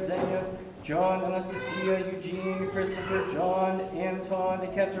 Maria, Zenya, John, Anastasia, Eugene, Christopher, John, Anton,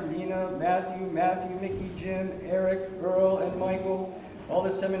 Ekaterina, Matthew, Mickey, Jim, Eric, Earl, and Michael, all the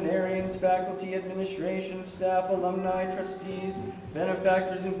seminarians, faculty, administration, staff, alumni, trustees,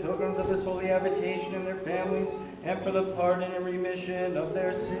 benefactors, and pilgrims of this holy habitation and their families, and for the pardon and remission of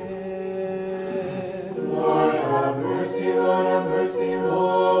their sins. Lord, have mercy, Lord, have mercy,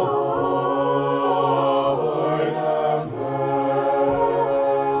 Lord, have mercy.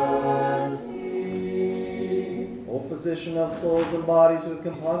 O Physician of souls and bodies, with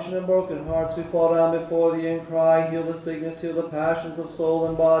compunction and broken hearts, we fall down before thee and cry, heal the sickness, heal the passions of soul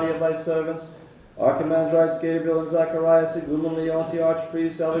and body of thy servants, Archimandrites Gabriel and Zacharias, Igumen Leonti,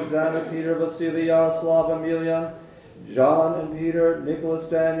 Archpriest Alexander, Peter, Vasily, Yaroslav, Emilian, John and Peter, Nicholas,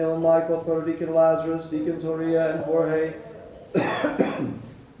 Daniel, and Michael, Protodeacon Lazarus, Deacons Horia and Jorge,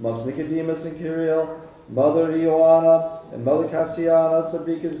 Monks Nicodemus and Kirill, Mother Ioanna, and Mother Cassiana,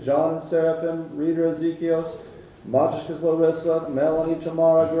 Subdeacons John and Seraphim, Reader Ezekios, Matrishkas Larissa, Melanie,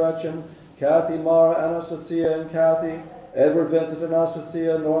 Tamara, Gretchen, Kathy, Mara, Anastasia, and Kathy, Edward, Vincent,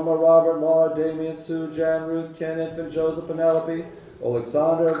 Anastasia, Norma, Robert, Laura, Damien, Sue, Jan, Ruth, Ken, Infant, Joseph, Penelope,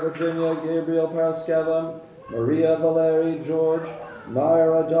 Alexander, Virginia, Gabriel, Paraskeva, Maria, Valerie, George,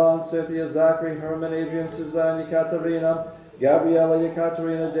 Myra, Don, Cynthia, Zachary, Herman, Adrian, Suzanne, Ekaterina, Gabriella,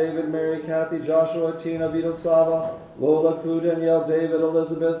 Ekaterina, David, Mary, Kathy, Joshua, Tina, Vito, Sava, Lola, Ku, Danielle, David,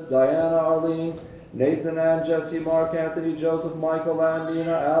 Elizabeth, Diana, Arlene, Nathan, Ann, Jesse, Mark, Anthony, Joseph, Michael, Ann,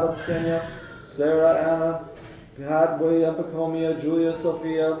 Nina, Adam, Senya, Sarah, Anna, Pat, William, Pacomia, Julia,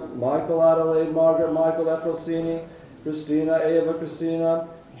 Sophia, Michael, Adelaide, Margaret, Michael, Efrosini, Christina, Ava, Christina,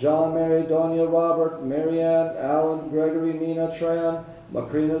 John, Mary, Donia, Robert, Marianne, Alan, Gregory, Nina, Tran,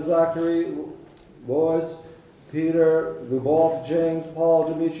 Macrina, Zachary, Lois, Peter, Rudolph, James, Paul,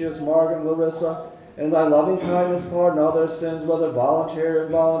 Demetrius, Margaret, Larissa, and thy loving kindness pardon all their sins, whether voluntary or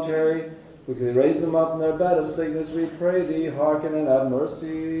involuntary. Quickly raise them up in their bed of sickness, we pray thee, hearken and have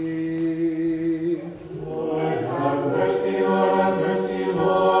mercy. Lord, have mercy, Lord, have mercy,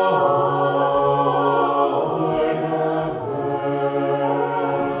 Lord, have mercy.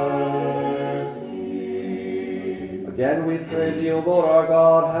 Again we pray thee, O Lord our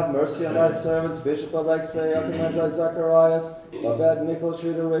God, have mercy on thy servants, Bishop Alexei, Archimandrite Zacharias, Babette, Nicholas,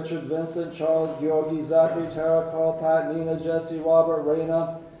 Rita, Richard, Vincent, Charles, Georgi, Zachary, Tara, Carl, Pat, Nina, Jesse, Robert,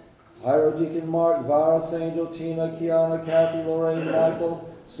 Raina, Hierodeacon Mark, Varus, Angel, Tina, Kiana, Kathy, Lorraine, Michael,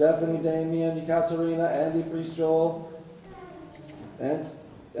 Stephanie, Damien, Ekaterina, Andy, Priest Joel, and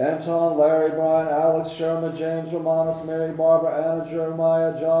Anton, Larry, Brian, Alex, Sherma, James, Romanus, Mary, Barbara, Anna,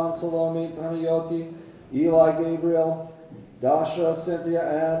 Jeremiah, John, Salome, Panayoti, Eli, Gabriel, Dasha, Cynthia,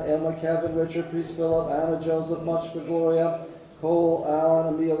 Ann, Emma, Kevin, Richard, Priest Philip, Anna, Joseph, Muchka, Gloria, Cole,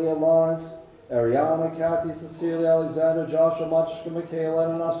 Alan, Amelia, Lawrence, Ariana, Kathy, Cecilia, Alexander, Joshua, Machka, Michaela,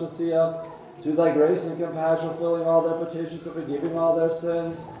 and Anastasia, to thy grace and compassion, filling all their petitions and forgiving all their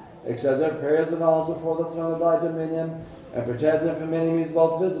sins, accept their prayers and alms before the throne of thy dominion, and protect them from enemies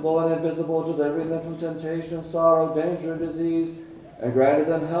both visible and invisible, delivering them from temptation, sorrow, danger, and disease, and granted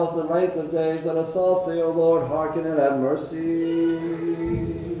them health and length of days. Let us all say, O Lord, hearken and have mercy.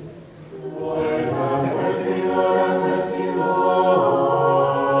 Lord, have mercy, Lord, have mercy, Lord,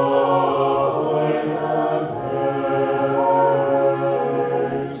 have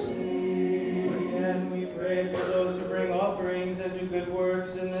mercy. Again, we pray for those who bring offerings and do good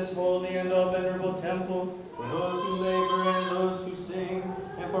works in this holy and all venerable temple, for those who labor and those who sing,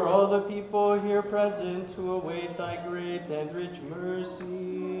 and for all the people here present who await thy great and rich mercy.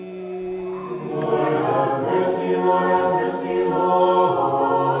 Lord, have mercy, Lord, have mercy, Lord,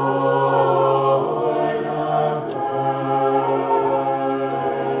 have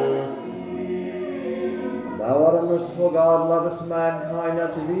mercy. Thou art a merciful God, lovest mankind,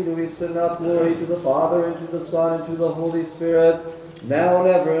 send up glory to the Father, and to the Son, and to the Holy Spirit, now and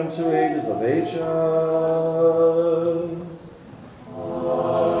ever, into ages of ages.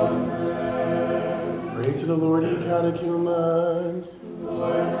 Pray to the Lord, ye catechumens.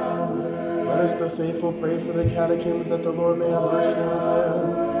 Let us, the faithful, pray for the catechumens, that the Lord may have mercy on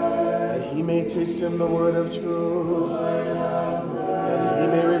them, that he may teach them the word of truth, that he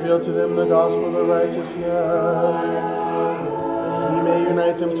may reveal to them the gospel of righteousness, that he may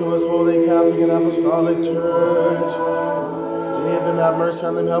unite them to his holy Catholic and Apostolic Church. Save them, have mercy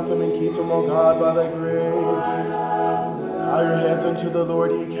on them, help them, and keep them, O God, by thy grace. Bow your heads unto the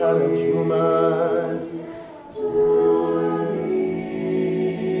Lord, ye catechumens.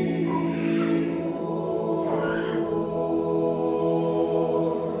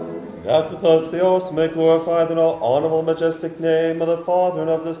 That with us they also may glorify the all honorable, majestic name of the Father, and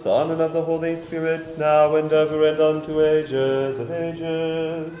of the Son, and of the Holy Spirit, now and ever, and unto ages of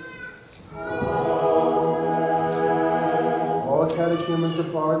ages. All catechumens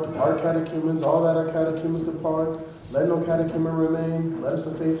depart, catechumens, all that are catechumens depart. Let no catechumen remain. Let us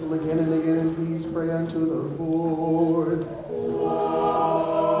the faithful again and again in peace pray unto the Lord.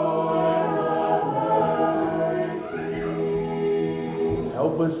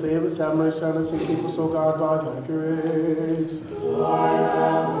 Help us, save us, have mercy on us, and keep us, O God, by thy grace.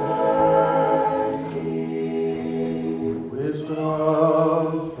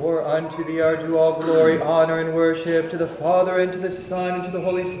 Wisdom. For unto thee are due all glory, honor, and worship, to the Father, and to the Son, and to the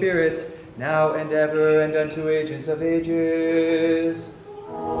Holy Spirit, now and ever, and unto ages of ages.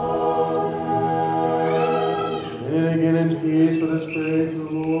 Again and again in peace, let us pray to the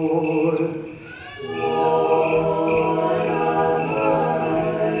Lord.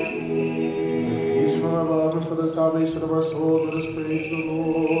 Peace from above, and for the salvation of our souls, let us pray to the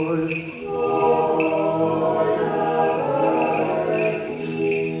Lord.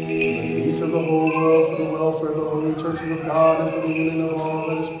 Of the whole world, for the welfare of the holy churches of God, and for the union of all,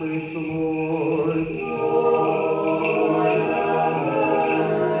 let us pray to the Lord.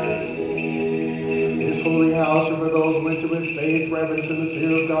 This holy house, and for those who enter with faith, reverence, and the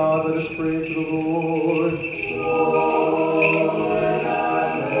fear of God, let us pray to the Lord.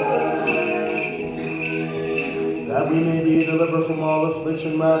 That we may be delivered from all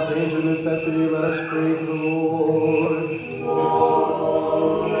affliction, wrath, danger, and necessity, let us pray to the Lord.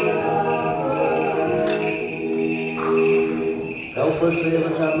 Help us, save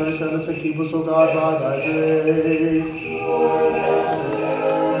us, have mercy on us, and keep us, O God, by thy grace.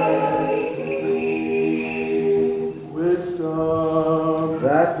 Wisdom.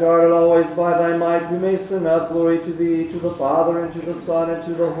 That, guarded always by thy might, we may send up glory to thee, to the Father, and to the Son, and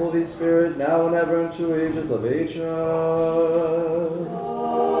to the Holy Spirit, now and ever, and to ages of ages.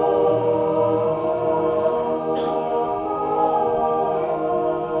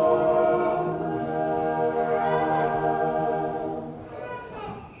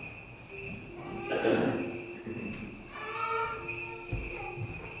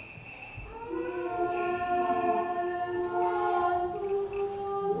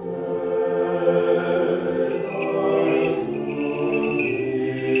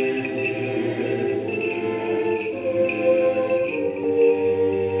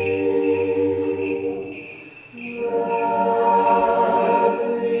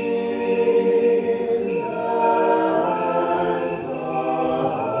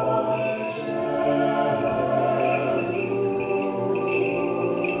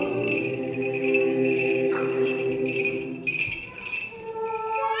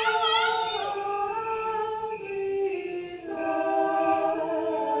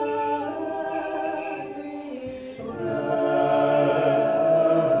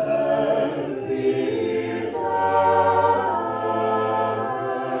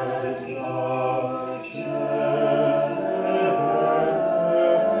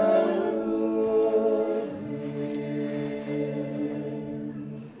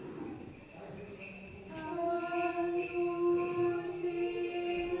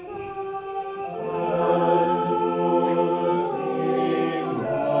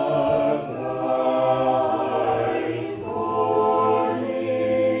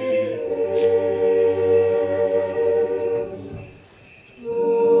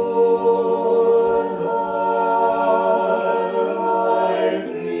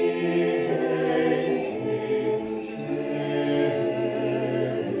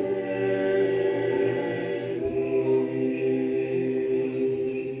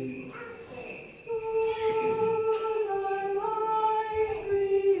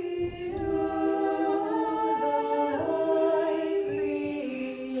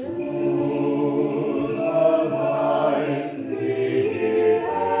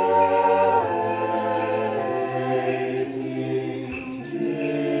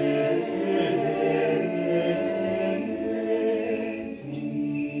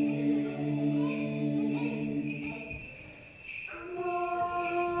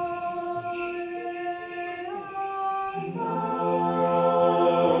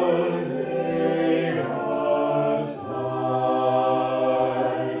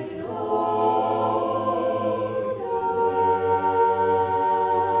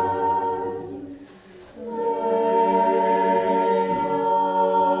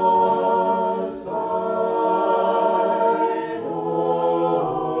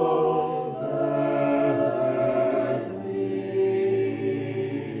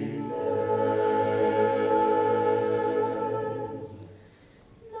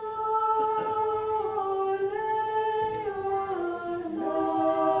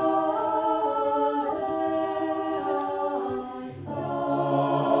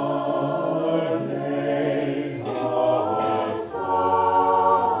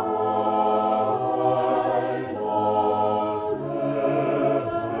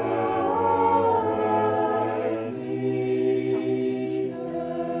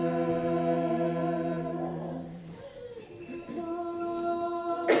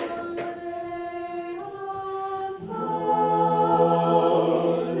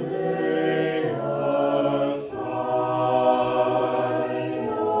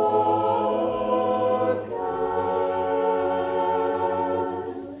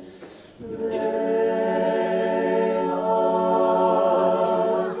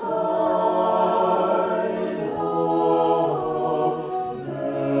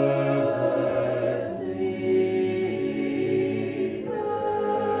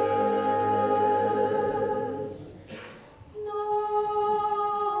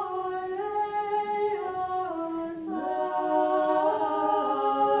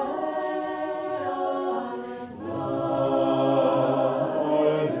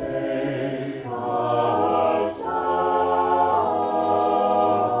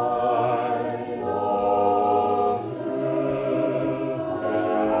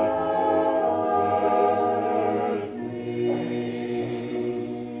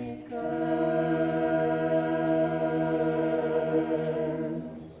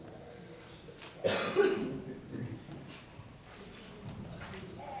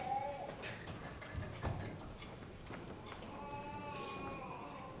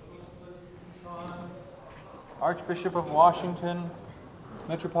 Archbishop of Washington,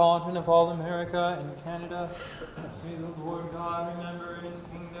 Metropolitan of all America and Canada, may the Lord God remember in his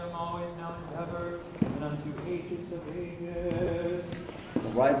kingdom always now and ever, and unto ages of ages. The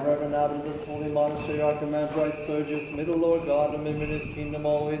Right Reverend Abbot of this holy monastery, Archimandrite Sergius, may the Lord God remember in his kingdom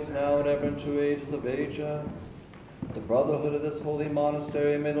always now and ever into ages of ages. The Brotherhood of this holy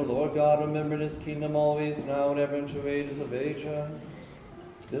monastery, may the Lord God remember in his kingdom always now and ever into ages of ages.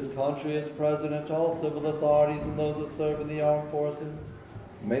 This country, its president, all civil authorities, and those that serve in the armed forces,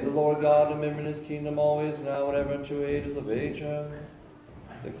 may the Lord God remember in his kingdom always now and ever into ages of ages.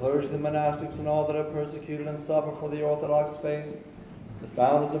 The clergy, the monastics, and all that are persecuted and suffer for the Orthodox faith, the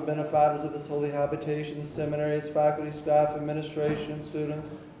founders and benefactors of this holy habitation, the seminary, its faculty, staff, administration, and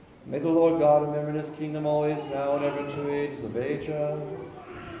students, may the Lord God remember in his kingdom always now and ever into ages of ages.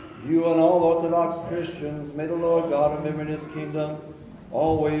 You and all Orthodox Christians, may the Lord God remember in his kingdom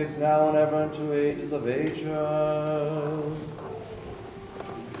always now and ever into ages of ages.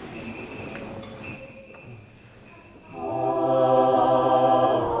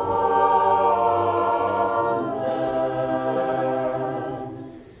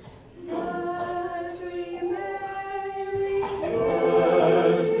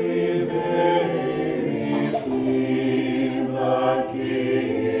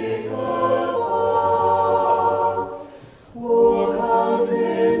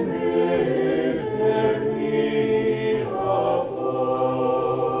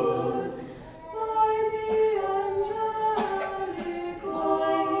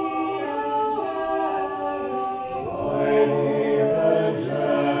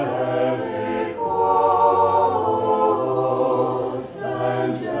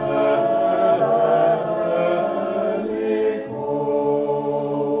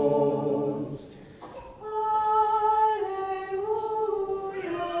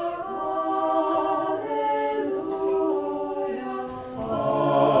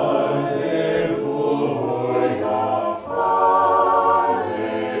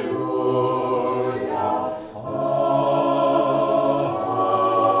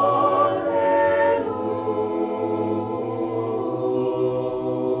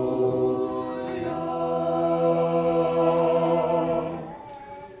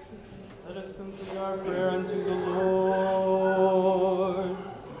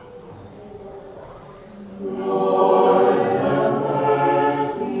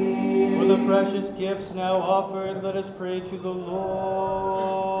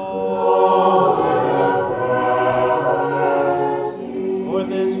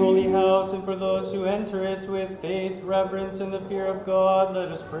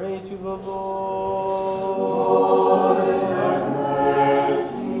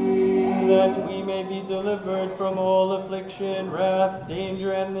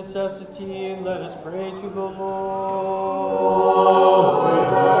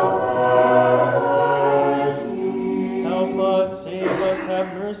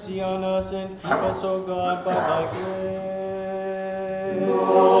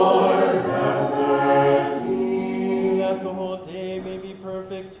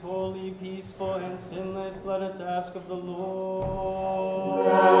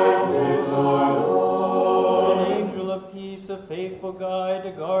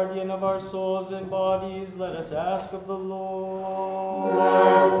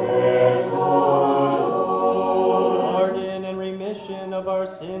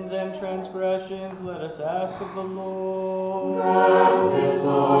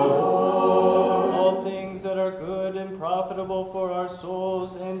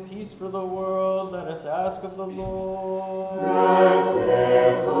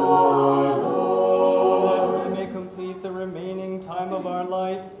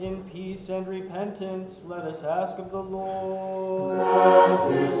 Let us ask of the Lord.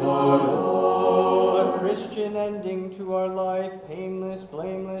 A Christian ending to our life, painless,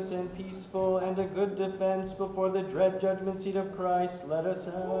 blameless, and peaceful, and a good defense before the dread judgment seat of Christ, let us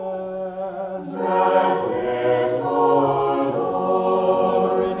ask.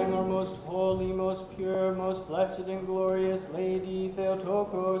 Commemorating our most holy, most pure, most blessed and glorious Lady,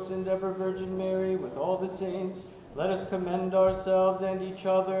 Theotokos, and ever Virgin Mary, with all the saints, let us commend ourselves and each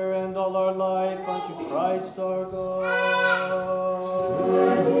other and all our life unto Christ our God.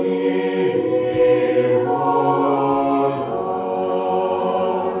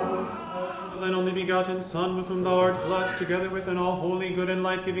 The thine only begotten Son, with whom thou art blessed, together with an all holy, good, and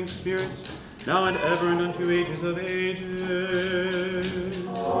life-giving Spirit, now and ever and unto ages of ages.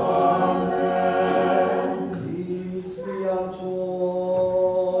 Amen. Peace be unto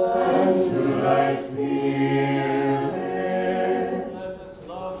all. And to thy spirit. Let us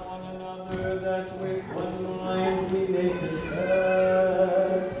love one another, that with one mind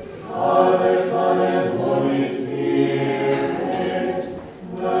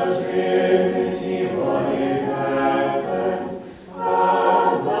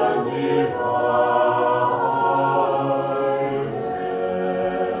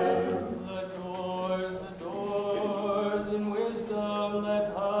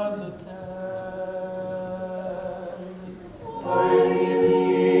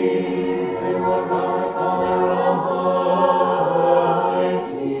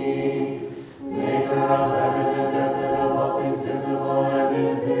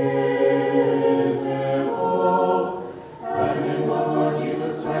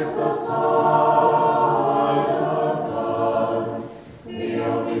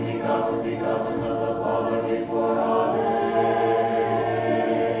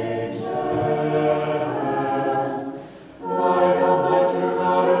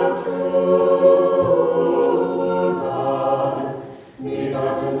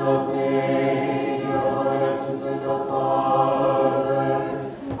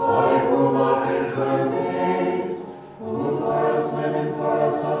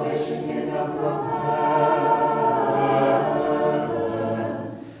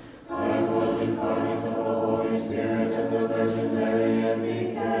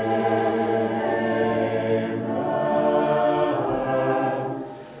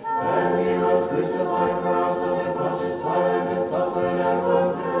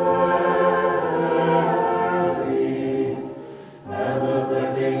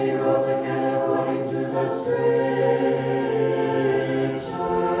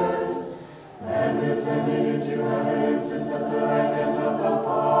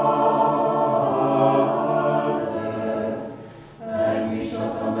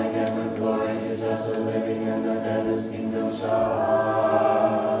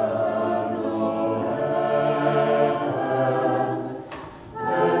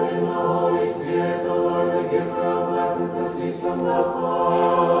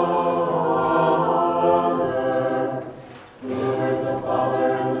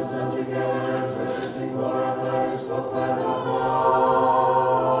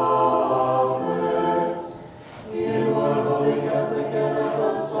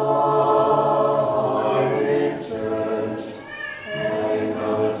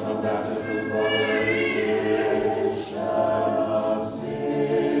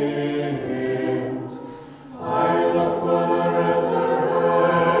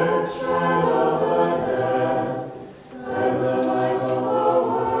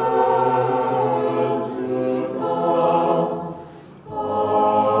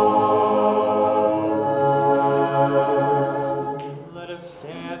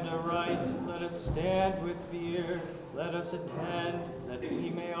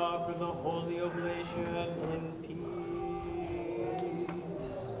the holy oblation in peace.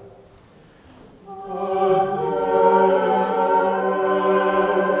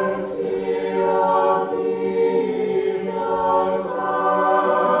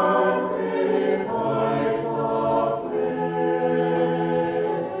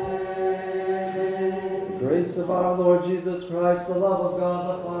 Of our Lord Jesus Christ, the love of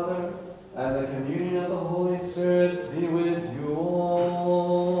God the Father, and the communion of the Holy Spirit be with you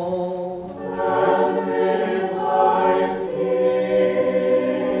all. And with thy spirit.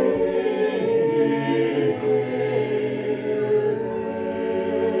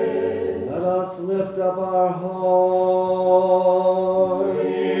 Let us lift up our hearts.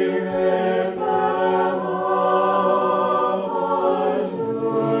 We lift them up unto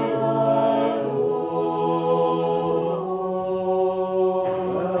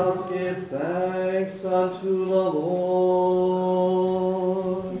unto the Lord.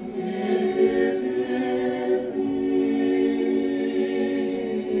 It is meet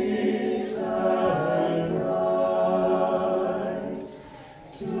and right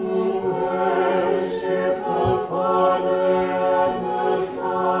to worship the Father and the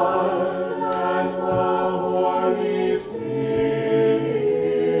Son and the Holy Spirit.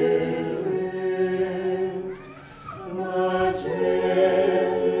 The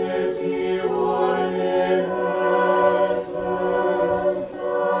Trinity one in essence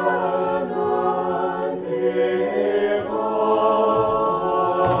and undivided.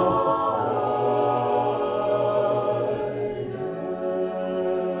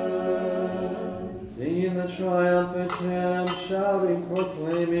 Singing the triumphant hymn, shouting,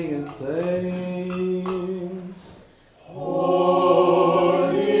 proclaiming, and saying,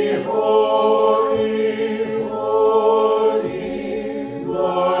 Holy, holy, holy,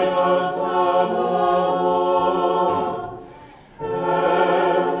 Lord of Sabaoth,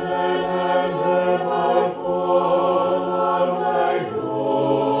 heaven and earth are full of thy glory.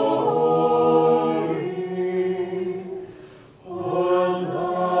 Hosanna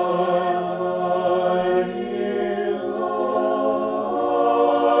in the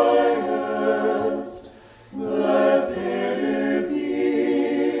highest. Blessed is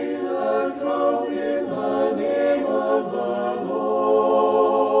he that comes in the name of the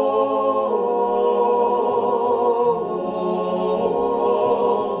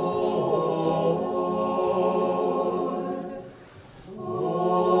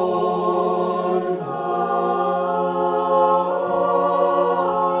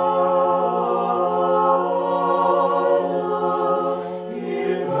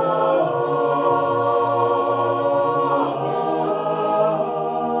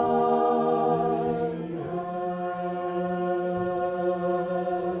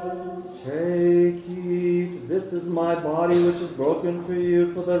Take, eat, this is my body which is broken for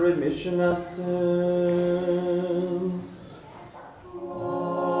you for the remission of sins.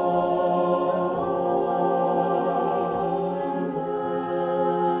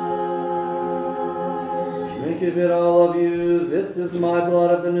 Drink of it, all of you, this is my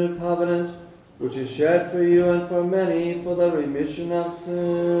blood of the new covenant, which is shed for you and for many for the remission of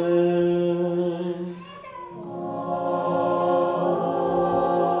sins.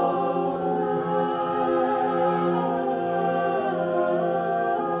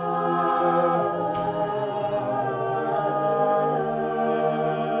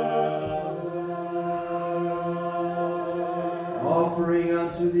 Offering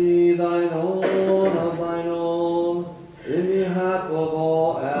unto thee thine own of thine own, in behalf of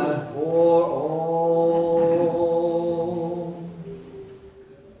all and for all.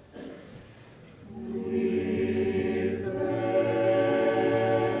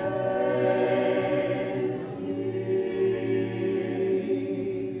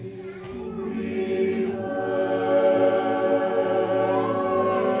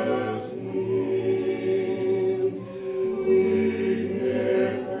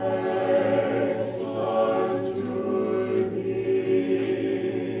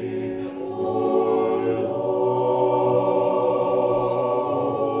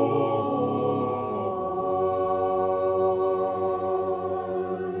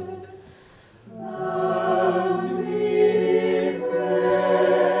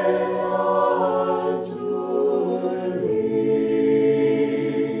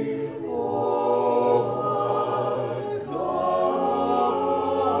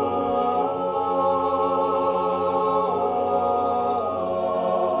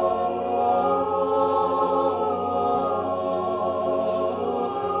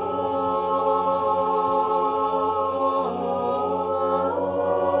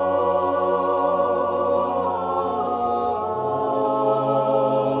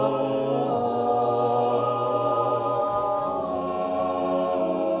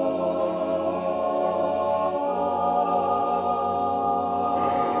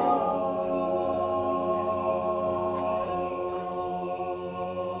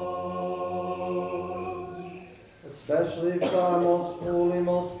 especially for our most holy,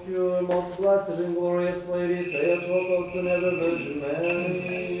 most pure, most blessed and glorious Lady Theotokos and ever Virgin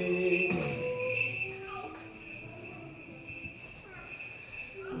Mary.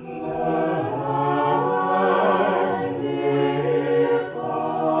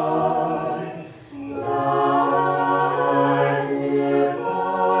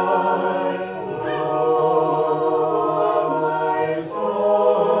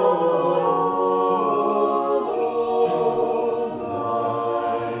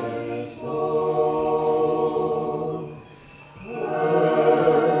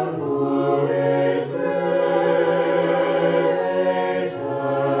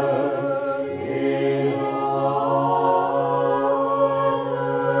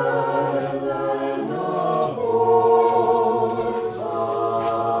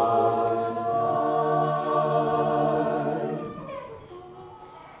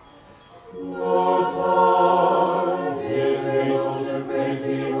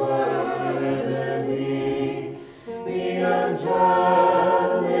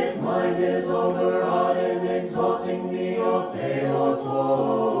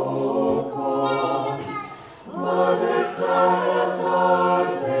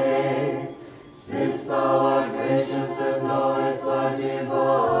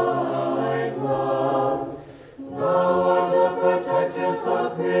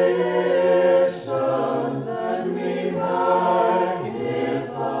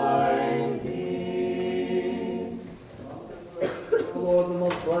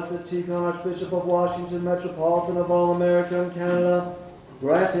 Archbishop of Washington, Metropolitan of all America and Canada,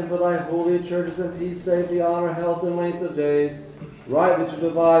 grant him for thy holy churches in peace, safety, honor, health, and length of days, rightly to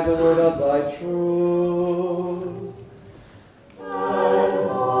divide the word of thy truth.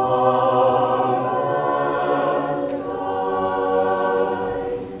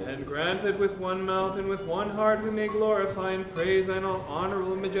 And grant that with one mouth and with one heart we may glorify and praise thine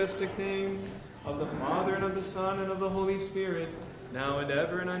honorable and majestic name, of the Father, and of the Son, and of the Holy Spirit, now and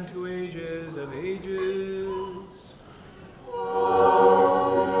ever, and unto ages of ages. Amen.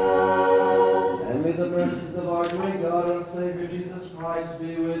 And may the mercies of our great God and Savior Jesus Christ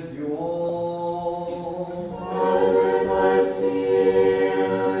be with you all. And with thy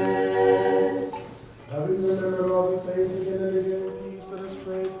spirit. Having remembered all the saints again and again in peace, let us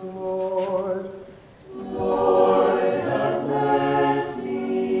pray to the Lord. Lord, have mercy.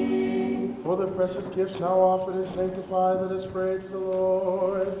 For the precious gifts now offered and sanctified, let us pray to the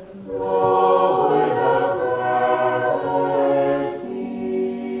Lord. Lord, have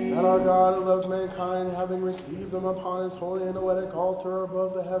mercy. That our God who loves mankind, having received them upon his holy and noetic altar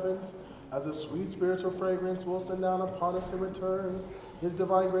above the heavens, as a sweet spiritual fragrance will send down upon us in return his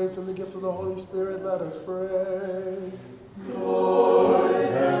divine grace and the gift of the Holy Spirit, let us pray. Lord,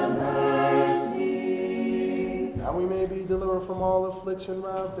 have mercy. That we may be delivered from all affliction,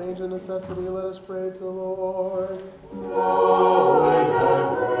 wrath, danger, necessity, let us pray to the Lord. Lord,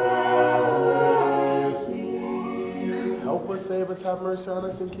 have mercy. Help us, save us, have mercy on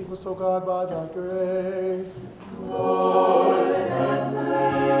us, and keep us, O God, by thy grace. Lord, have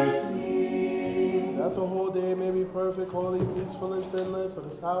mercy. That the whole day may be perfect, holy, peaceful, and sinless, let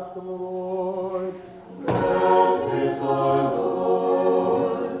us ask of the Lord. Grant this, our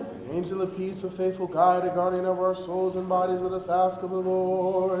Lord. Angel of peace, a faithful guide, a guardian of our souls and bodies, let us ask of the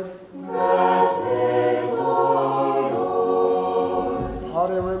Lord. Grant this, our Lord.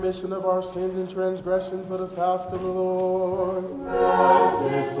 Pardon and remission of our sins and transgressions, let us ask of the Lord.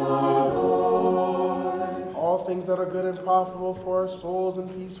 Grant this, our Lord. All things that are good and profitable for our souls and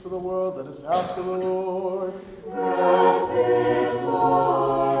peace for the world, let us ask of the Lord. Grant this,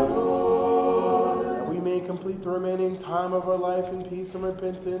 our Lord. We may complete the remaining time of our life in peace and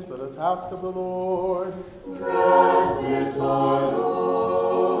repentance, let us ask of the Lord. Grant this, our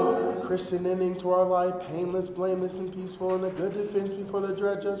Lord. A Christian ending to our life, painless, blameless, and peaceful, and a good defense before the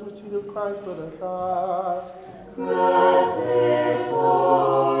dread judgment seat of Christ, let us ask. Grant this,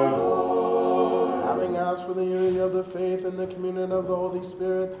 our Lord. Having asked for the unity of the faith and the communion of the Holy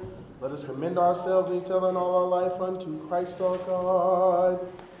Spirit, let us commend ourselves and each other in all our life unto Christ our God.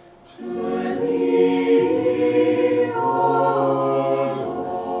 To thee, O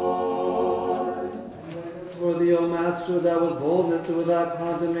Lord. Worthy, O Master, that with boldness and without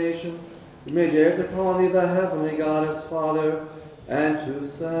condemnation we may dare to call on thee, the heavenly God, as Father, and to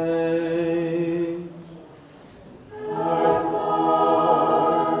say, Our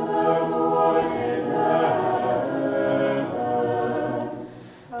Father, who art in heaven,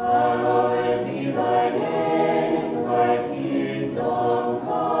 hallowed be thy name, thy kingdom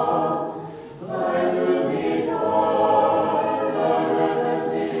come, thy will be done, on earth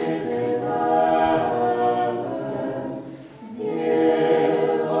as it is in heaven.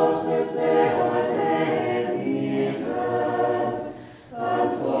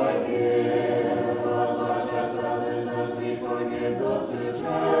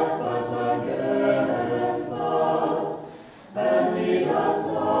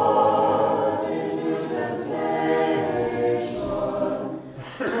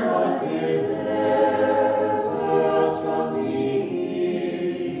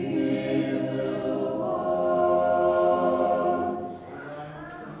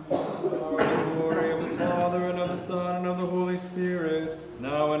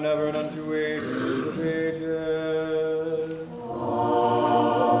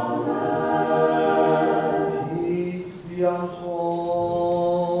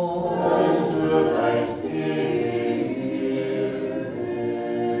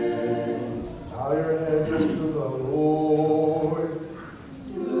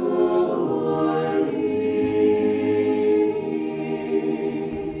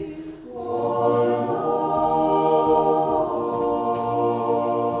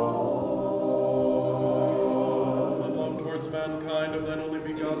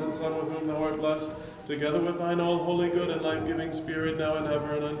 only begotten Son, with whom thou art blessed, together with thine all holy, good, and life-giving Spirit, now and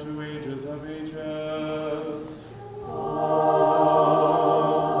ever, and unto ages of ages.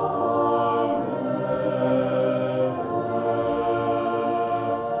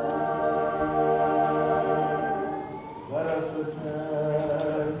 Let us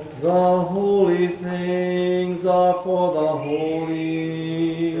attend. The holy things are for the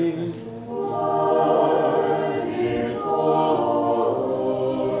holy. One is holy.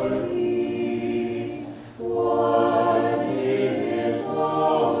 One is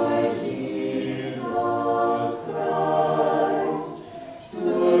Lord Jesus Christ. To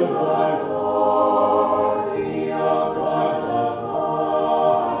the glory of God the Father.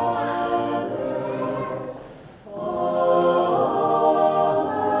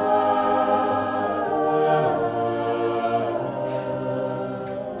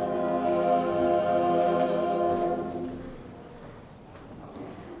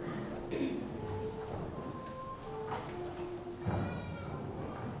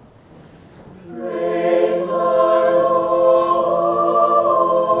 Praise the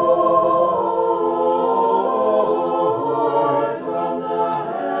Lord from the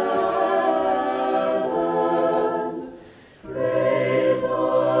heavens. Praise the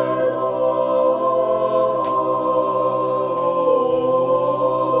Lord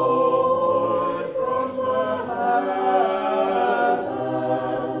from the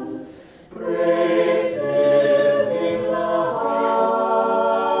heavens. Praise Him in the highest.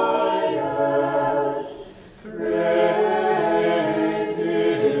 Praise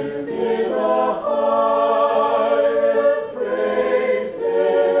Him in the highest. Praise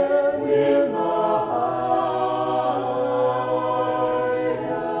Him in the highest.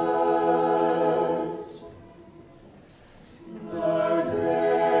 The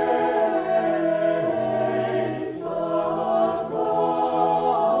grace of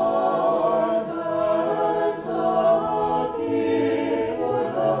God governs all people for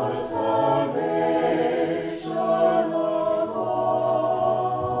the salvation of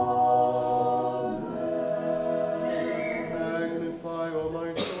all men. Magnify, O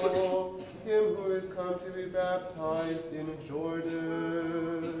my soul, him who is come to be baptized in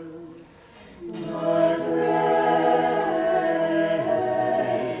Jordan. The grace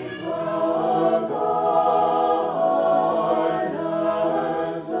of God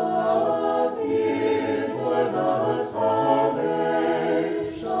governs all people for the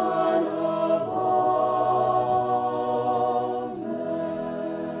salvation of all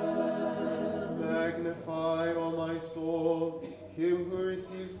men. Magnify, O my soul, him who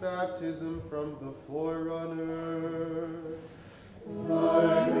receives baptism from the forerunner.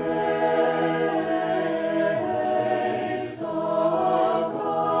 The grace of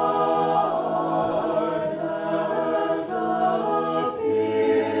God governs all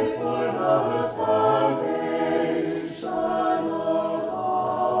people for the salvation of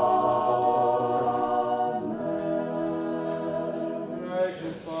all men.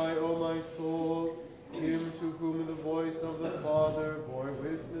 Magnify, O my soul, him to whom the voice of the Father bore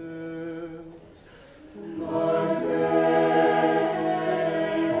witness. The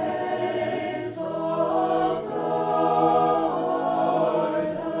grace of God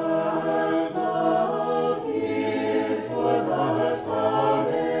governs all people for the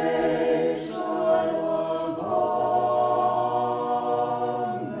salvation of all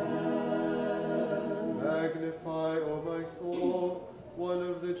men. Magnify, O my soul, one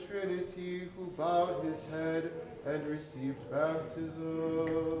of the Trinity who bowed his head and received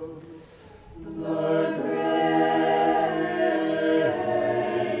baptism. The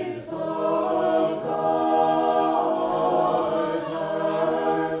grace of God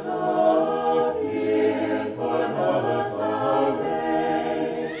governs all people for the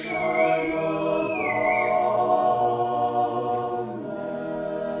salvation of all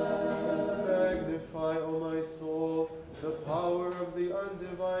men. Magnify, O my soul, the power of the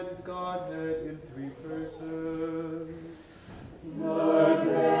undivided Godhead in three persons. The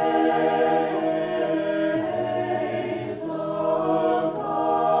grace of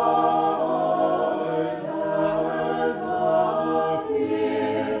God governs all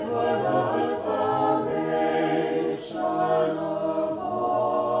people for the salvation of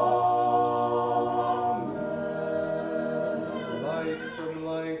all men. Light from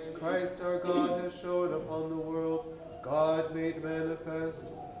light, Christ our God has shone upon the world, God made manifest.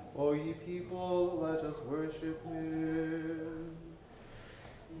 O ye people, let us worship him.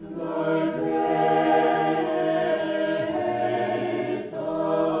 The grace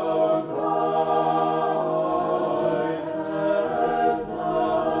of God governs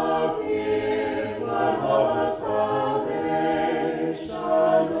all people for the salvation of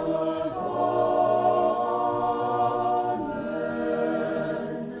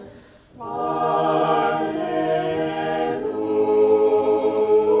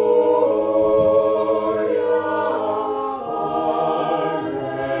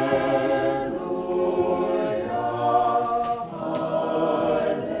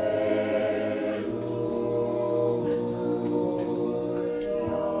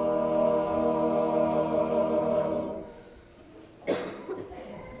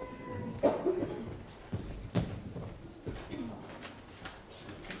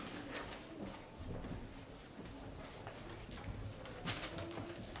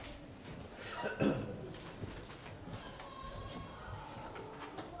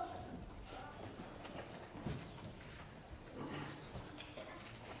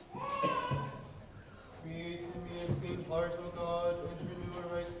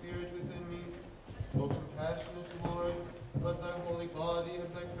body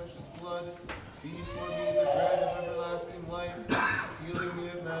and thy precious blood. Be for me the bread of everlasting life, healing me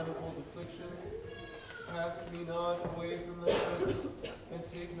of manifold afflictions. Cast me not away from thy presence, and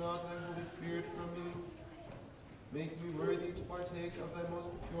take not thy Holy Spirit from me. Make me worthy to partake of thy most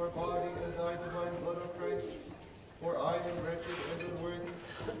pure body and thy divine blood, O Christ. For I am wretched and unworthy,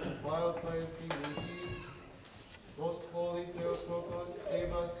 defiled by unseemly deeds. Most holy Theotokos,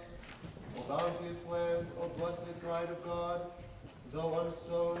 save us. O bounteous land, O blessed bride of God, though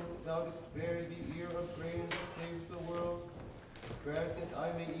unsown, thou didst bear the ear of grain that saves the world. Grant that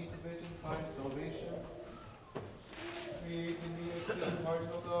I may eat of it and find salvation. Create in me a clean heart,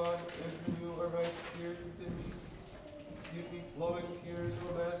 O God, and renew a right spirit within me. Give me flowing tears,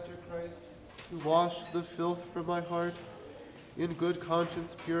 O Master Christ, to wash the filth from my heart. In good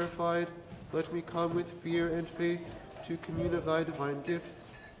conscience purified, let me come with fear and faith to commune of thy divine gifts.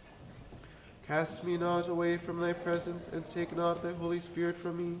 Cast me not away from thy presence, and take not thy Holy Spirit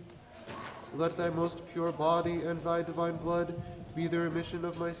from me. Let thy most pure body and thy divine blood be the remission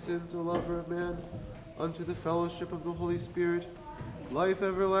of my sins, O lover of man, unto the fellowship of the Holy Spirit, life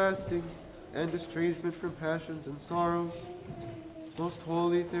everlasting, and estrangement from passions and sorrows. Most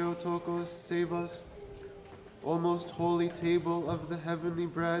holy Theotokos, save us. O most holy table of the heavenly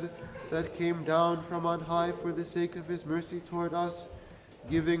bread that came down from on high for the sake of his mercy toward us,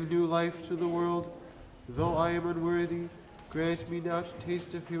 giving new life to the world, though I am unworthy, grant me now to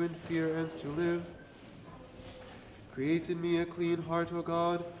taste of him in fear and to live. Create in me a clean heart, O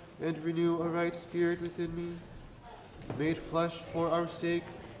God, and renew a right spirit within me. Made flesh for our sake,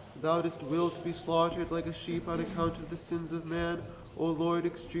 thou didst will to be slaughtered like a sheep on account of the sins of man, O Lord,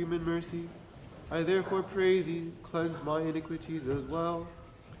 extreme in mercy. I therefore pray thee, cleanse my iniquities as well.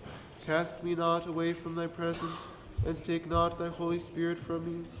 Cast me not away from thy presence, and take not thy Holy Spirit from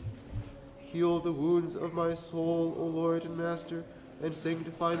me. Heal the wounds of my soul, O Lord and Master, and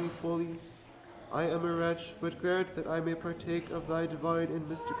sanctify me fully. I am a wretch, but grant that I may partake of thy divine and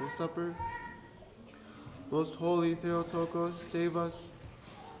mystical supper. Most holy Theotokos, save us.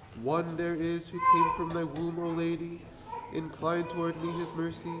 One there is who came from thy womb, O Lady. Incline toward me his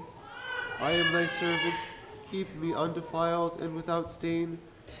mercy. I am thy servant. Keep me undefiled and without stain,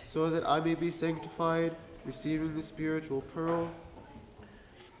 so that I may be sanctified, receiving the spiritual pearl.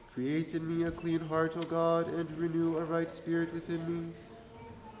 Create in me a clean heart, O God, and renew a right spirit within me.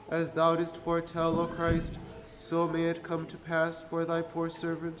 As thou didst foretell, O Christ, so may it come to pass for thy poor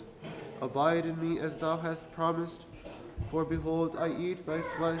servant. Abide in me as thou hast promised, for behold, I eat thy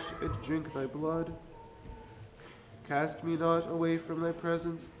flesh and drink thy blood. Cast me not away from thy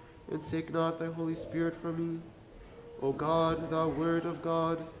presence, and take not thy Holy Spirit from me. O God, thou Word of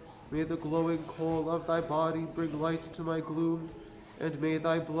God, may the glowing coal of thy body bring light to my gloom, and may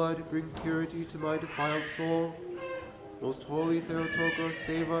thy blood bring purity to my defiled soul. Most holy Theotokos,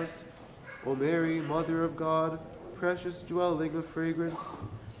 save us. O Mary, Mother of God, precious dwelling of fragrance,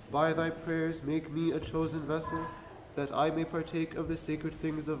 by thy prayers make me a chosen vessel, that I may partake of the sacred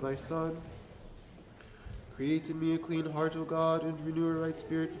things of thy Son. Create in me a clean heart, O God, and renew a right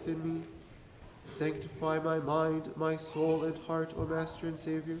spirit within me. Sanctify my mind, my soul, and heart, O Master and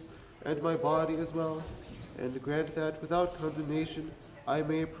Savior, and my body as well, and grant that, without condemnation, I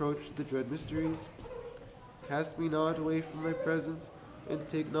may approach the dread mysteries. Cast me not away from thy presence, and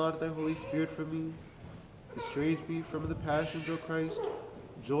take not thy Holy Spirit from me. Estrange me from the passions, O Christ.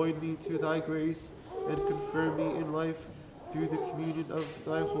 Join me to thy grace, and confirm me in life through the communion of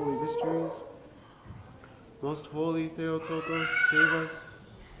thy holy mysteries. Most holy Theotokos, save us.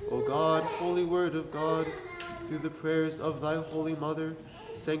 O God, Holy Word of God, through the prayers of thy Holy Mother,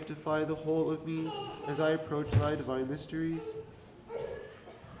 sanctify the whole of me as I approach thy divine mysteries.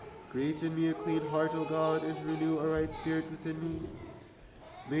 Create in me a clean heart, O God, and renew a right spirit within me.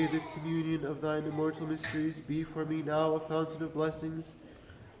 May the communion of thine immortal mysteries be for me now a fountain of blessings.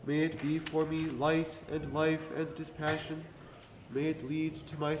 May it be for me light and life and dispassion. May it lead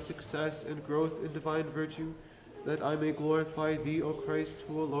to my success and growth in divine virtue, that I may glorify thee, O Christ,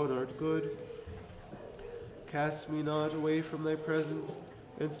 who alone art good. Cast me not away from thy presence,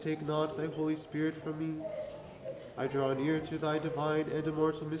 and take not thy Holy Spirit from me. I draw near to thy divine and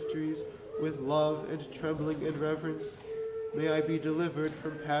immortal mysteries with love and trembling and reverence. May I be delivered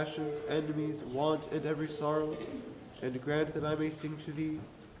from passions, enemies, want, and every sorrow, and grant that I may sing to thee,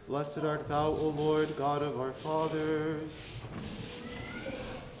 Blessed art thou, O Lord, God of our fathers.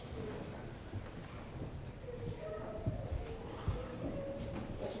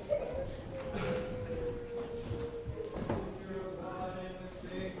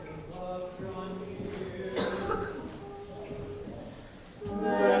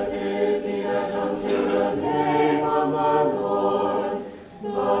 Blessed is he that comes in the name of the Lord.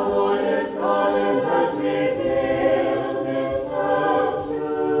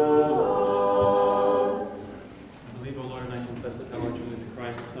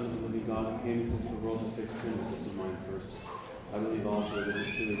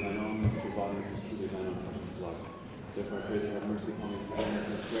 body is truly thine own precious blood. Therefore I pray that you have mercy upon me, forgive my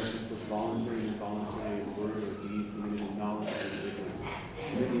transgressions, both voluntary and involuntary, in word or deed, committed in knowledge and in ignorance.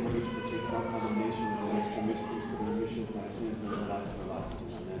 Make me worthy to partake without condemnation of the mystery mysteries for the remission of my sins and the life everlasting.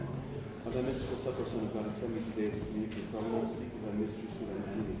 Amen. Of thy mystical supper, Son of God, accept me today as a communion, for I will not speak of thy mysteries to thine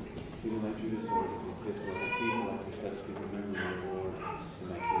enemies, even like Judas or the kiss, where thy people like the best speak, remember my Lord and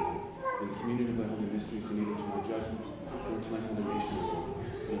thy kingdom. In the communion of thy holy mysteries, be neither to my judgment, nor to my condemnation, O Lord,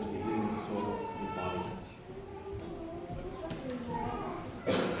 but to the healing of soul and body.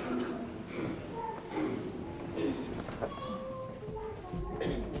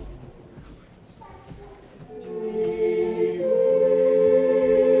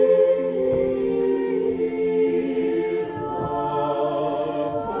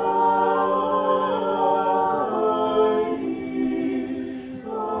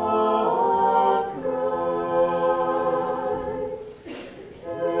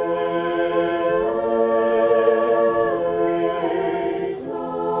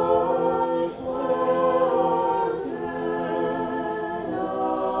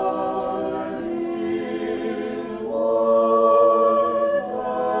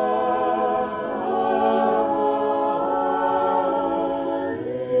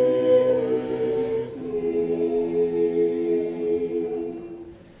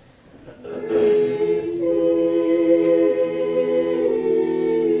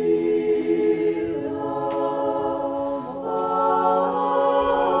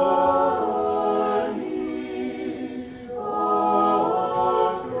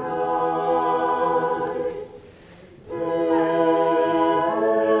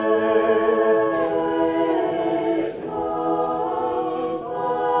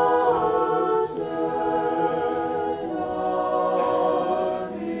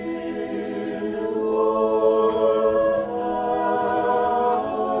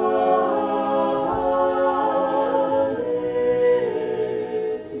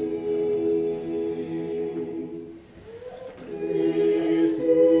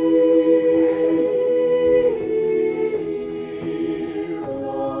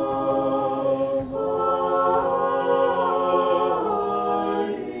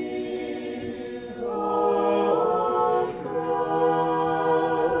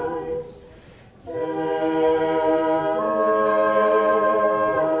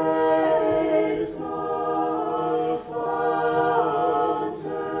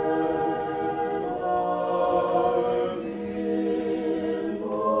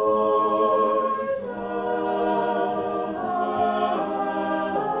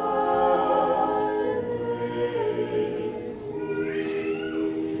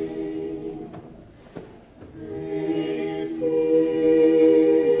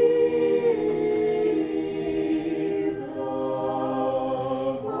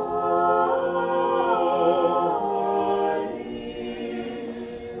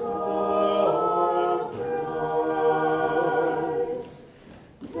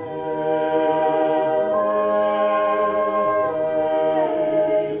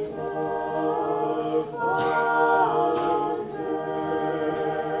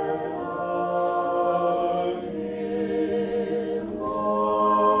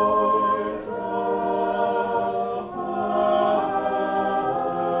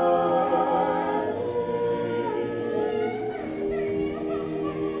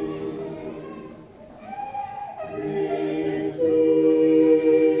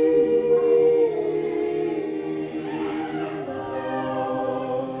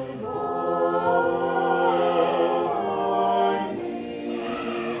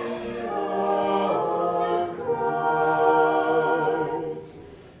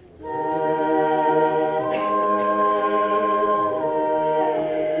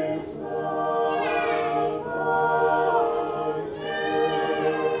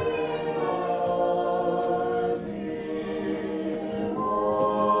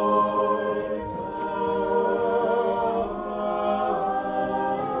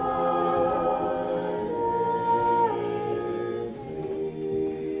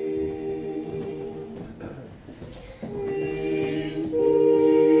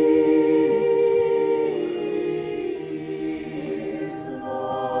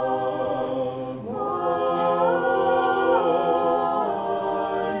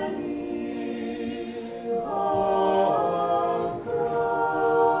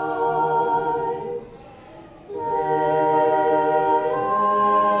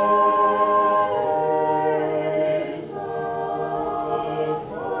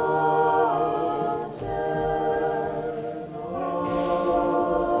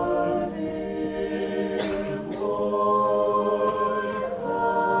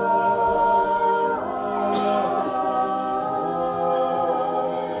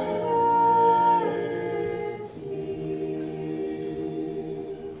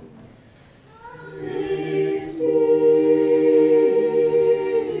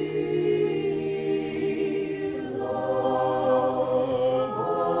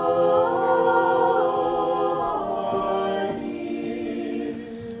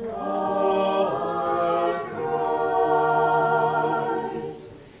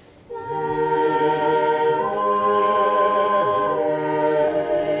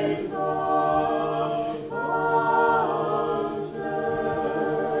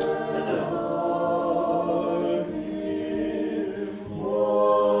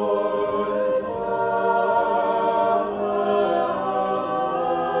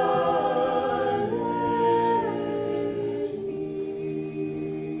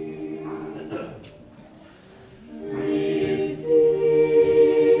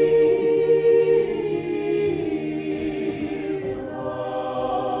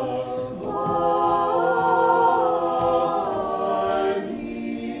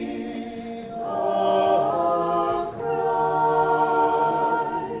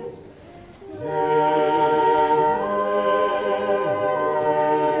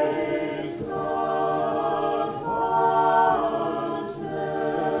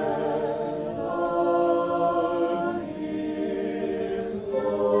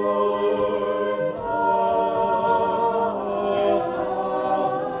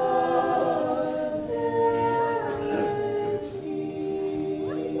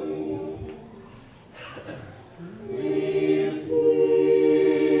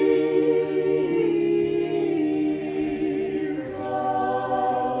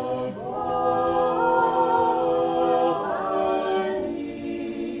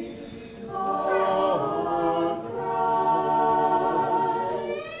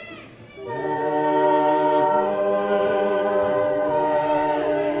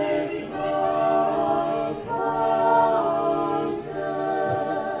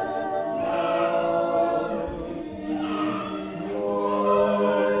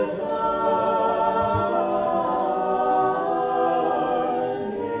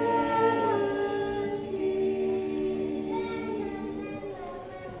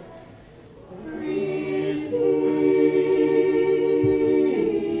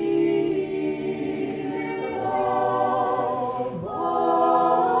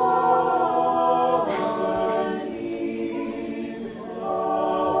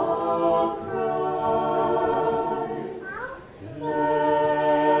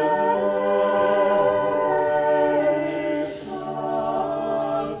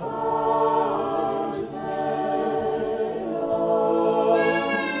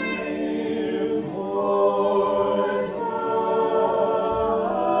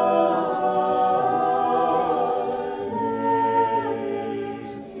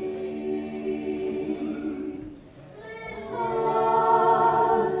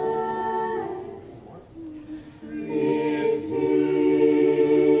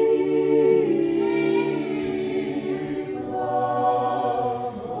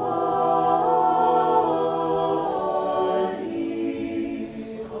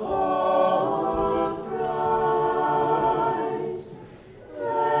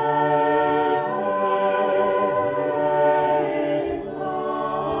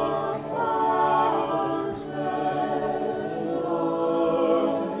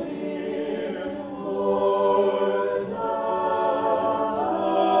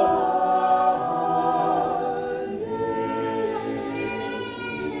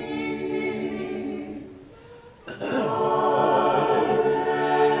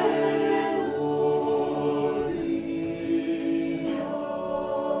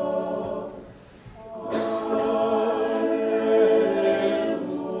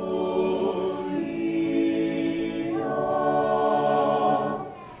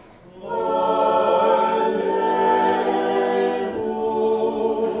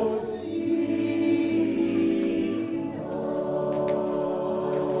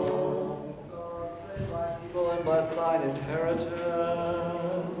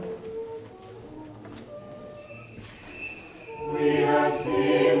 inheritance. We have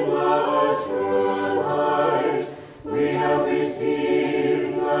seen the true light. We have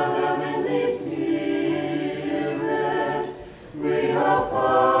received the heavenly Spirit. We have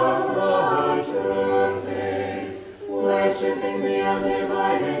found the true faith, worshiping the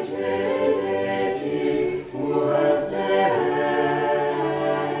undivided Trinity, who has saved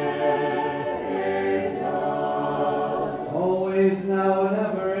us. Always, now, and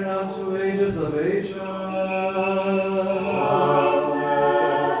ever, and unto ages of ages.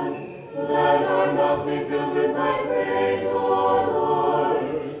 Let our mouths be filled with thy praise, O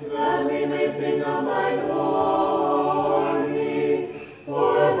Lord, that we may sing of thy glory.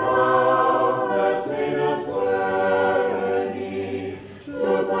 For thou hast made us worthy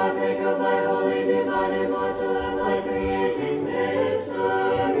to partake of thy holy, divine, immortal, and life-creating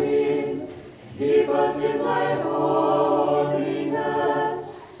mysteries. Keep us in thy holiness,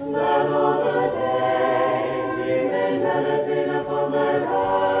 that all the day we may meditate upon thy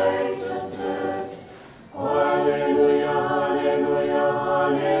righteousness. Hallelujah, hallelujah,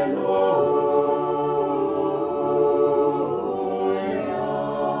 hallelujah.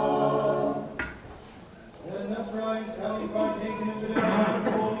 And upright, having partaken of the divine,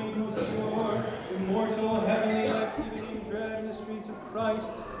 holy, most pure, immortal, heavenly, life-giving, dread mysteries of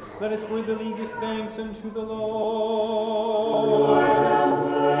Christ, let us worthily give thanks unto the Lord. Lord, have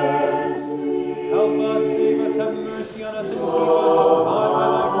mercy. Help us, save us, have mercy on us, and keep us, O God, by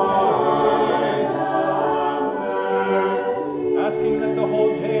thy grace. Asking that the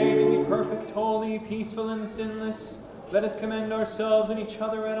whole day may be perfect, holy, peaceful, and sinless, let us commend ourselves and each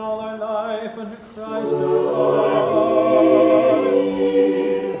other and all our life unto Christ our Lord.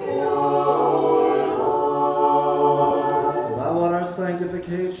 Allow on our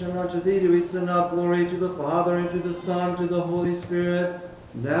sanctification, unto thee do we send up glory to the Father, and to the Son, to the Holy Spirit,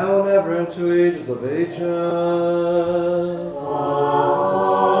 now and ever, and to ages of ages.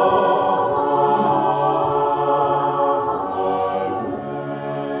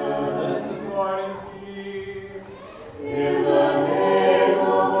 Let us depart in peace. In the name of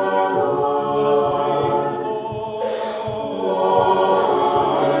our Lord. Let us praise the Lord.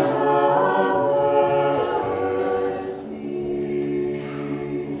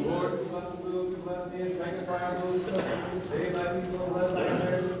 Lord, bless those who bless thee, and sanctify those who bless thee. Save thy people, bless thy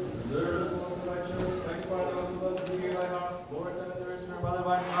marriages, preserve the souls of thy children, sanctify those who love thee in thy house. Lord, that their return by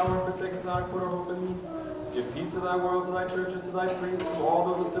divine power, and forsake us not, put our hope in thee. Give peace to thy world, to thy churches, to thy priests, to all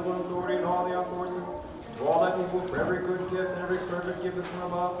those of civil authority and all the armed forces, to all thy people, for every good gift and every perfect gift is from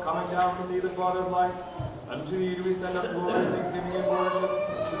above, coming down from thee, the Father of lights. Unto thee do we send up glory, thanksgiving, and worship,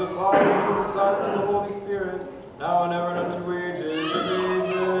 to the Father, and to the Son, and to the Holy Spirit, now and ever, and unto ages of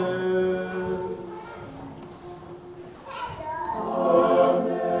ages.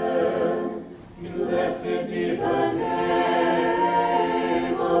 Amen. Blessed be the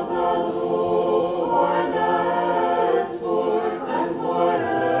name of the Lord, henceforth and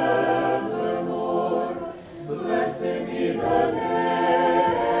forevermore. Blessed be the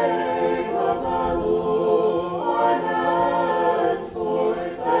name of the Lord,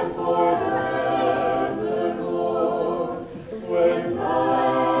 henceforth and forevermore. When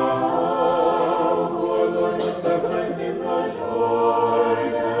thou, O Lord, wast baptized in the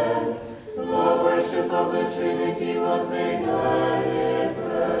Jordan, the worship of the Trinity was made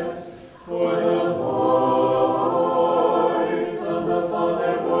manifest, for the voice of the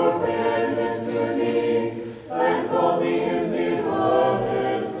Father bore witness to thee, and called thee his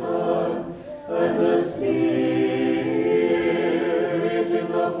beloved Son, and the Spirit in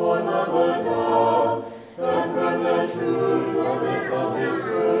the form of a dove, and from the truthfulness of his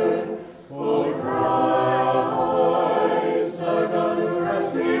word, O Christ, our God, who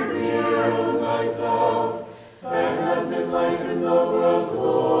hast revealed thyself, and hast enlightened the world,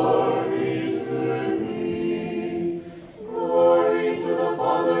 glory to thee. Glory to the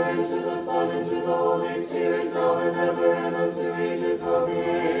Father, and to the Son, and to the Holy Spirit, now and ever, and unto ages of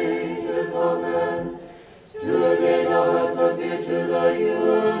ages. Amen. Today thou hast appeared to the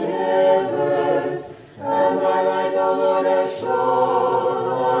universe, and thy light, O Lord, has shone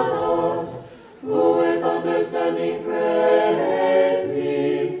on us, who with understanding praise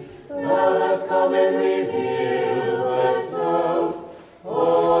thee. Thou hast come and revealed thyself,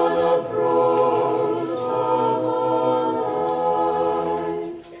 unapproached among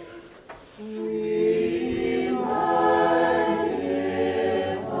light. We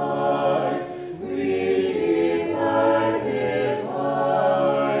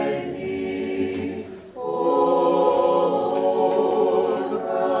magnify thee.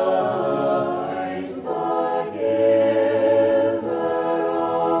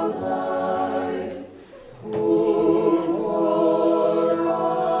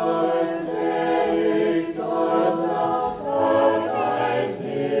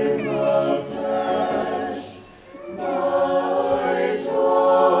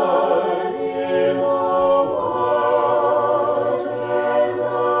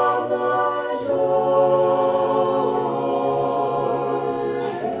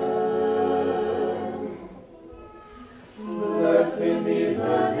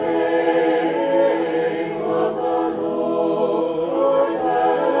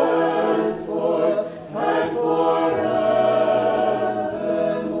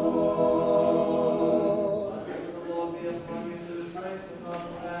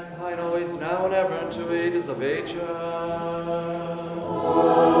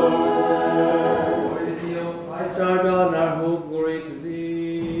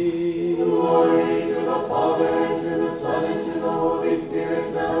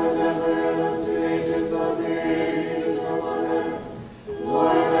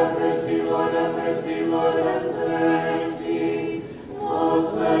 Lord have mercy.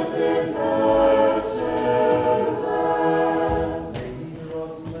 Most blessed Pastor, May he who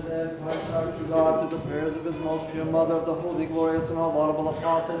rose from the dead, Christ our true God, through the prayers of his most pure mother, of the holy, glorious, and all laudable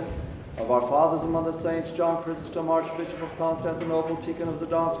apostles, of our fathers and mother saints, John Chrysostom, Archbishop of Constantinople, Tikhon of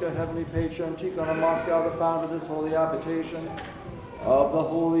Zadonska, heavenly patron, Tikhon of Moscow, the founder of this holy habitation, of the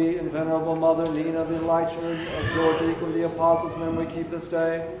holy and venerable mother Nina, the enlightenment of George Equal, the apostles' memory keep this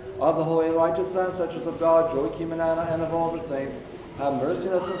day, of the holy and righteous ancestors of God, Joachim and Anna, and of all the saints, have mercy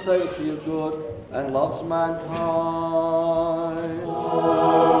on us and save us, for he is good and loves mankind. Amen.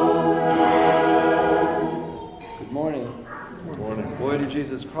 Good morning. Good morning. Glory to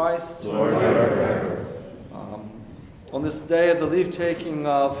Jesus Christ. Lord, on this day of the leave-taking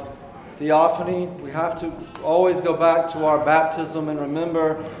of Theophany, we have to always go back to our baptism and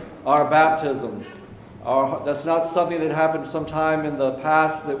remember our baptism. That's not something that happened sometime in the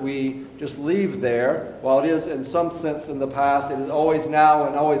past that we just leave there. While it is in some sense in the past, it is always now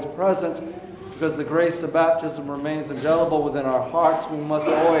and always present, because the grace of baptism remains indelible within our hearts. We must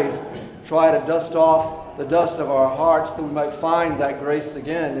always try to dust off the dust of our hearts that we might find that grace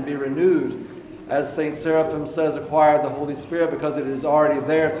again and be renewed. As St. Seraphim says, acquire the Holy Spirit, because it is already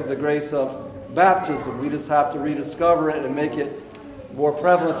there through the grace of baptism. We just have to rediscover it and make it more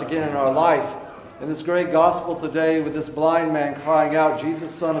prevalent again in our life. In this great gospel today, with this blind man crying out,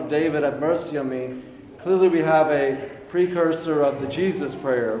 Jesus, Son of David, have mercy on me, clearly we have a precursor of the Jesus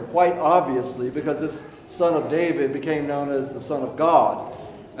prayer, quite obviously, because this Son of David became known as the Son of God.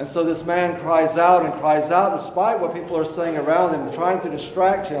 And so this man cries out and cries out despite what people are saying around him, trying to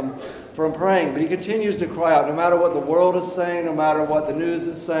distract him from praying. But he continues to cry out, no matter what the world is saying, no matter what the news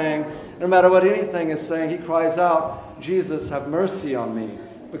is saying, no matter what anything is saying, he cries out, Jesus, have mercy on me,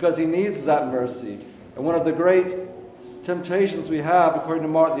 because he needs that mercy. And one of the great temptations we have, according to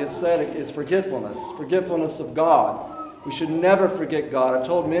Mark the Ascetic, is forgetfulness of God. We should never forget God. I've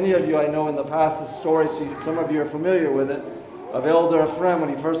told many of you, I know in the past, this story, so some of you are familiar with it, of Elder Ephraim when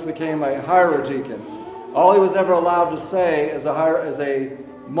he first became a hierodeacon. All he was ever allowed to say as a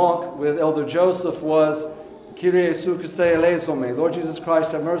monk with Elder Joseph was, Kyrie Jesu Christe eleison me, Lord Jesus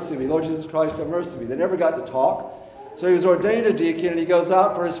Christ have mercy on me, Lord Jesus Christ have mercy on me. They never got to talk. So he was ordained a deacon, and he goes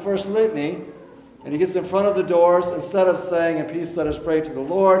out for his first litany, and he gets in front of the doors. Instead of saying, in peace let us pray to the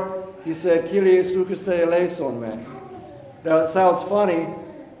Lord, he said, Kyrie Jesu Christe eleison me. Now it sounds funny,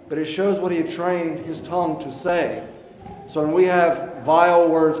 but it shows what he had trained his tongue to say. So when we have vile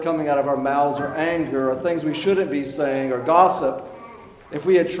words coming out of our mouths, or anger, or things we shouldn't be saying, or gossip, if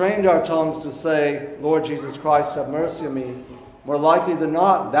we had trained our tongues to say, Lord Jesus Christ, have mercy on me, more likely than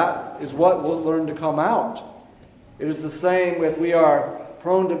not, that is what will learn to come out. It is the same if we are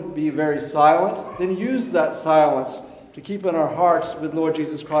prone to be very silent, then use that silence to keep in our hearts with Lord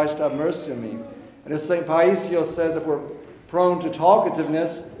Jesus Christ, have mercy on me. And as St. Paisios says, if we're prone to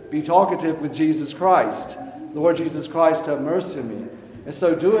talkativeness, be talkative with Jesus Christ. Lord Jesus Christ, have mercy on me. And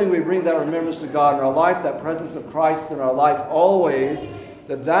so doing, we bring that remembrance of God in our life, that presence of Christ in our life always,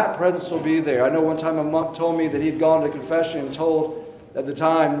 that presence will be there. I know one time a monk told me that he'd gone to confession and told at the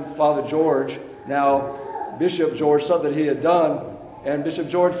time Father George, now Bishop George, something he had done. And Bishop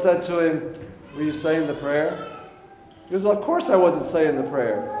George said to him, were you saying the prayer? He goes, well, of course I wasn't saying the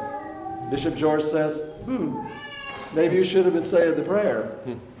prayer. Bishop George says, maybe you should have been saying the prayer.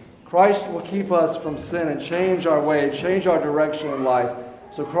 Christ will keep us from sin and change our way, change our direction in life.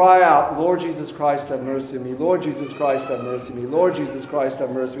 So cry out, Lord Jesus Christ, have mercy on me. Lord Jesus Christ, have mercy on me. Lord Jesus Christ,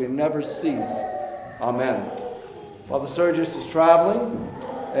 have mercy on me. And never cease. Amen. Father Sergius is traveling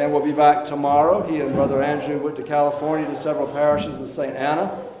and will be back tomorrow. He and Brother Andrew went to California to several parishes with St.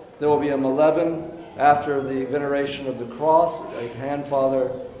 Anna. There will be a Malevin after the veneration of the cross. Hand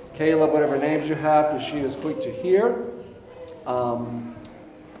Father Caleb, whatever names you have, because she is quick to hear.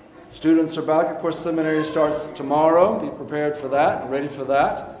 Students are back. Of course, seminary starts tomorrow. Be prepared for that, ready for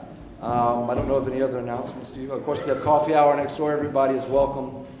that. I don't know of any other announcements. Do you? Of course, we have coffee hour next door. Everybody is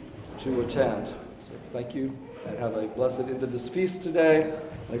welcome to attend. So thank you, and have a blessed end of this feast today,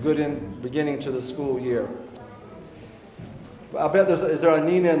 and a good beginning to the school year. I bet is there a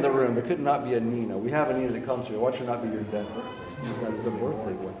Nina in the room? There could not be a Nina. We have a Nina that comes here. Watch her not be your dad. That is a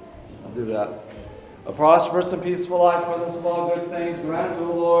birthday boy. I'll do that. A prosperous and peaceful life, brothers of all good things, grant,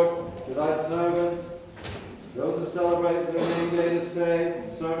 O Lord, to thy servants, those who celebrate their name day this day,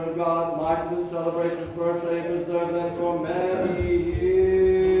 the servant of God, Michael, who celebrates his birthday, preserve them for many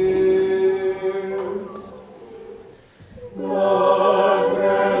years. Lord,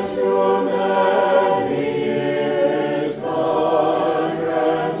 grant you many years. Lord,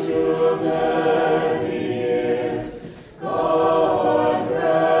 grant you many years. God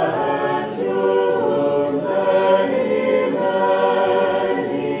grant you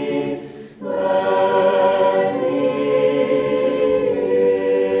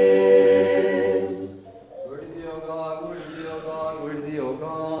O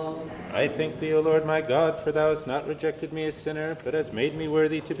God. I thank thee, O Lord my God, for thou hast not rejected me a sinner, but hast made me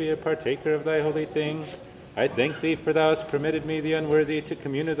worthy to be a partaker of thy holy things. I thank thee, for thou hast permitted me, the unworthy, to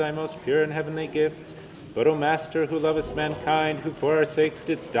commune of thy most pure and heavenly gifts. But, O Master, who lovest mankind, who for our sakes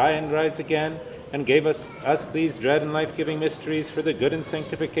didst die and rise again, and gave us these dread and life-giving mysteries for the good and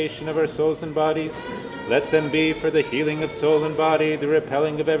sanctification of our souls and bodies, let them be for the healing of soul and body, the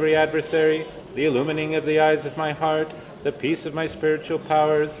repelling of every adversary, the illumining of the eyes of my heart, the peace of my spiritual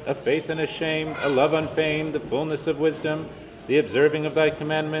powers, a faith unashamed, a love unfeigned, the fullness of wisdom, the observing of thy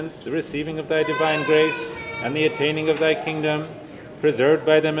commandments, the receiving of thy divine grace, and the attaining of thy kingdom. Preserved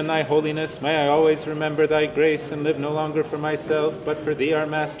by them in thy holiness, may I always remember thy grace and live no longer for myself, but for thee, our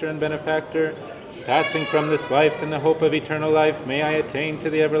Master and Benefactor. Passing from this life in the hope of eternal life, may I attain to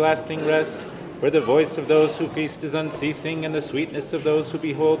the everlasting rest, where the voice of those who feast is unceasing, and the sweetness of those who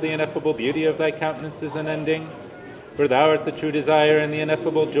behold the ineffable beauty of thy countenance is unending. For thou art the true desire and the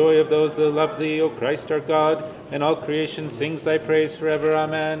ineffable joy of those that love thee, O Christ our God, and all creation sings thy praise forever.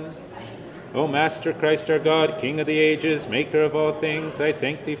 Amen. O Master Christ our God, King of the ages, maker of all things, I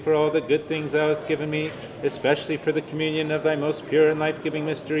thank thee for all the good things thou hast given me, especially for the communion of thy most pure and life-giving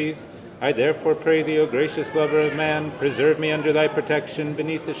mysteries. I therefore pray thee, O gracious lover of man, preserve me under thy protection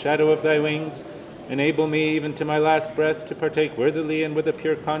beneath the shadow of thy wings. Enable me, even to my last breath, to partake worthily and with a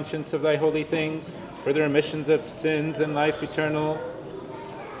pure conscience of thy holy things, for the remissions of sins and life eternal.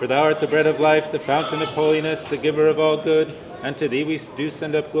 For thou art the bread of life, the fountain of holiness, the giver of all good, and to thee we do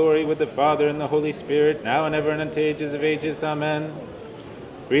send up glory with the Father and the Holy Spirit, now and ever and unto ages of ages. Amen.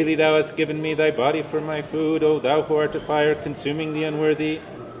 Freely thou hast given me thy body for my food, O thou who art a fire, consuming the unworthy.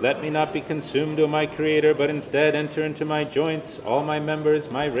 Let me not be consumed, O my Creator, but instead enter into my joints, all my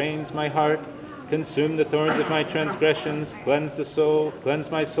members, my reins, my heart. Consume the thorns of my transgressions, cleanse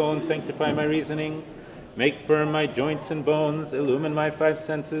my soul, and sanctify my reasonings. Make firm my joints and bones, illumine my five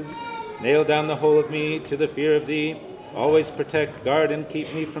senses. Nail down the whole of me to the fear of thee. Always protect, guard, and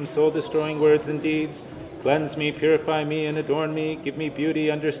keep me from soul-destroying words and deeds. Cleanse me, purify me, and adorn me. Give me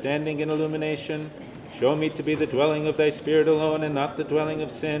beauty, understanding, and illumination. Show me to be the dwelling of thy Spirit alone, and not the dwelling of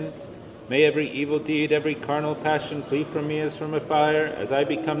sin. May every evil deed, every carnal passion flee from me as from a fire, as I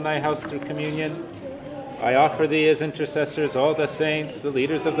become thy house through communion. I offer thee as intercessors all the saints, the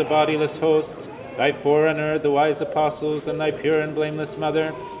leaders of the bodiless hosts, thy forerunner, the wise apostles, and thy pure and blameless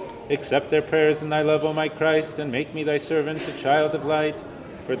mother. Accept their prayers in thy love, O my Christ, and make me thy servant, a child of light.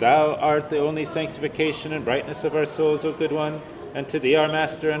 For thou art the only sanctification and brightness of our souls, O good one, and to thee, our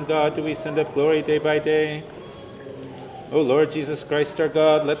Master and God, do we send up glory day by day. O Lord Jesus Christ our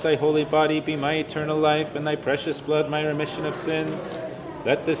God, let thy holy body be my eternal life, and thy precious blood my remission of sins.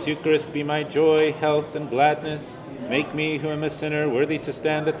 Let this Eucharist be my joy, health, and gladness. Make me, who am a sinner, worthy to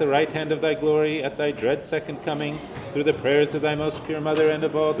stand at the right hand of thy glory at thy dread second coming, through the prayers of thy most pure mother and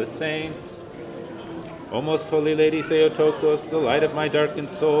of all the saints. O most holy Lady Theotokos, the light of my darkened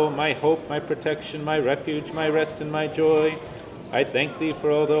soul, my hope, my protection, my refuge, my rest, and my joy, I thank thee,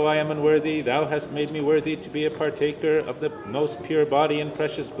 for although I am unworthy, thou hast made me worthy to be a partaker of the most pure body and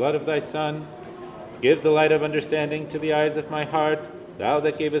precious blood of thy Son. Give the light of understanding to the eyes of my heart, thou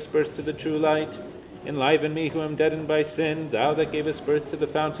that gavest birth to the true light. Enliven me, who am deadened by sin, thou that gavest birth to the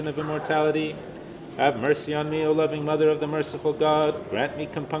fountain of immortality. Have mercy on me, O loving Mother of the merciful God. Grant me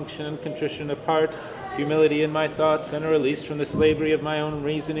compunction and contrition of heart, humility in my thoughts, and a release from the slavery of my own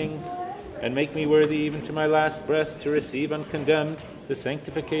reasonings. And make me worthy, even to my last breath, to receive uncondemned the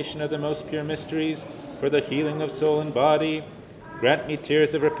sanctification of the most pure mysteries, for the healing of soul and body. Grant me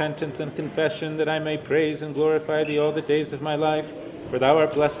tears of repentance and confession, that I may praise and glorify thee all the days of my life, for thou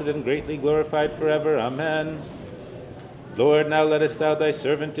art blessed and greatly glorified forever. Amen. Lord, now lettest thou thy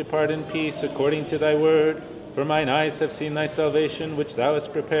servant depart in peace, according to thy word. For mine eyes have seen thy salvation, which thou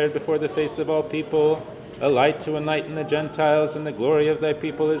hast prepared before the face of all people, a light to enlighten the Gentiles, and the glory of thy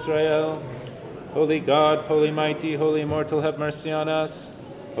people Israel. Holy God, holy mighty, holy immortal, have mercy on us.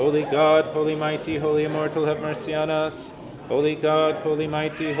 Holy God, holy mighty, holy immortal, have mercy on us. Holy God, holy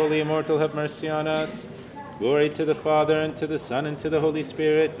mighty, holy immortal, have mercy on us. Glory to the Father, and to the Son, and to the Holy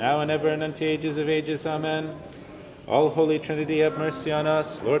Spirit, now and ever, and unto ages of ages. Amen. All Holy Trinity, have mercy on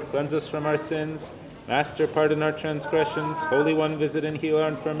us. Lord, cleanse us from our sins. Master, pardon our transgressions. Holy One, visit and heal our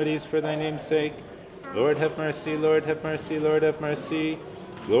infirmities for thy name's sake. Lord, have mercy. Lord, have mercy. Lord, have mercy.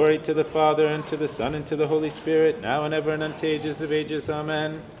 Glory to the Father, and to the Son, and to the Holy Spirit, now and ever, and unto ages of ages.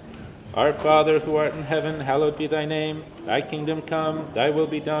 Amen. Our Father, who art in heaven, hallowed be thy name. Thy kingdom come, thy will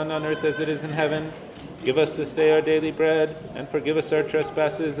be done on earth as it is in heaven. Give us this day our daily bread, and forgive us our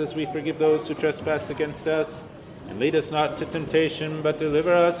trespasses as we forgive those who trespass against us. And lead us not into temptation, but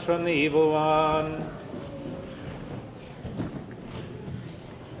deliver us from the evil one.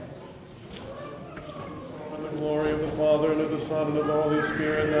 Father, and of the Son, and of the Holy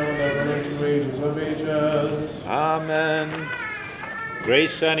Spirit, now and ever, and unto ages of ages. Amen.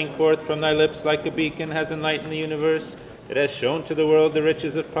 Grace shining forth from thy lips like a beacon has enlightened the universe. It has shown to the world the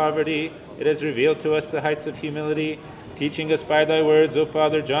riches of poverty. It has revealed to us the heights of humility. Teaching us by thy words, O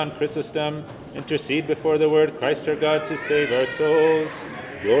Father John Chrysostom, intercede before the Word, Christ our God, to save our souls.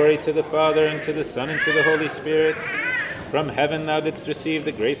 Glory to the Father, and to the Son, and to the Holy Spirit. From heaven thou didst receive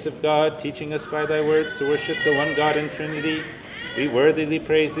the grace of God, teaching us by thy words to worship the one God in Trinity. We worthily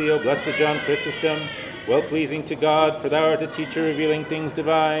praise thee, O blessed John Chrysostom, well-pleasing to God, for thou art a teacher revealing things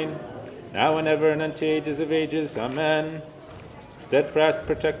divine, now and ever and unto ages of ages. Amen. Steadfast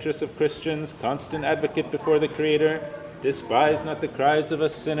protectress of Christians, constant advocate before the Creator, despise not the cries of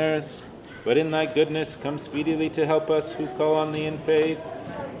us sinners, but in thy goodness come speedily to help us who call on thee in faith.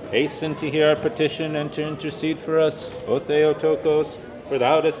 Hasten to hear our petition and to intercede for us, O Theotokos, for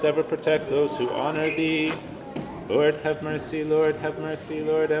thou dost ever protect those who honor thee. Lord, have mercy, Lord, have mercy,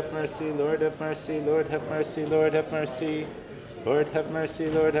 Lord, have mercy, Lord, have mercy, Lord, have mercy, Lord, have mercy. Lord, have mercy,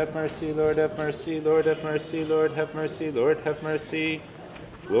 Lord, have mercy, Lord, have mercy, Lord, have mercy, Lord, have mercy, Lord, have mercy.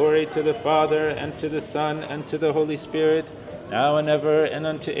 Glory to the Father, and to the Son, and to the Holy Spirit, now and ever, and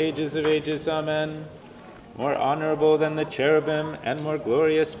unto ages of ages. Amen. More honorable than the cherubim, and more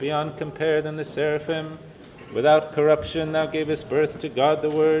glorious beyond compare than the seraphim, without corruption thou gavest birth to God the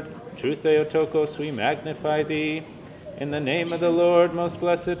Word. True Theotokos, we magnify thee. In the name of the Lord, most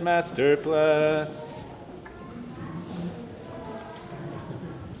blessed Master, bless.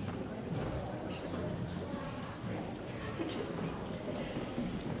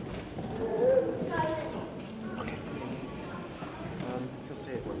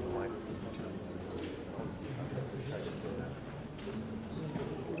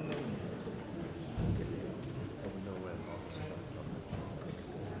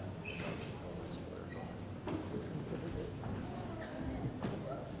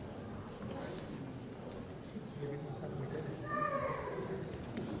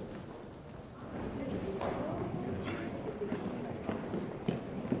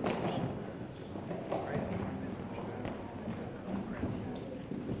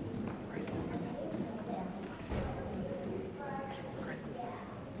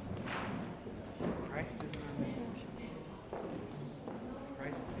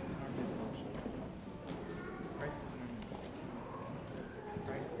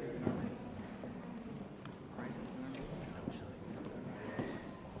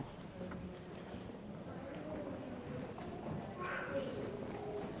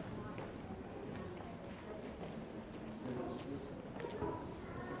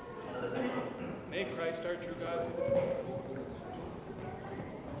 May Christ our true God,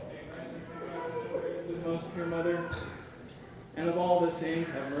 His most pure mother, and of all the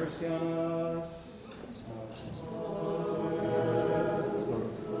saints, have mercy on us.